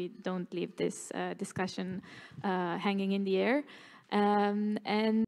that we don't leave this discussion hanging in the air. And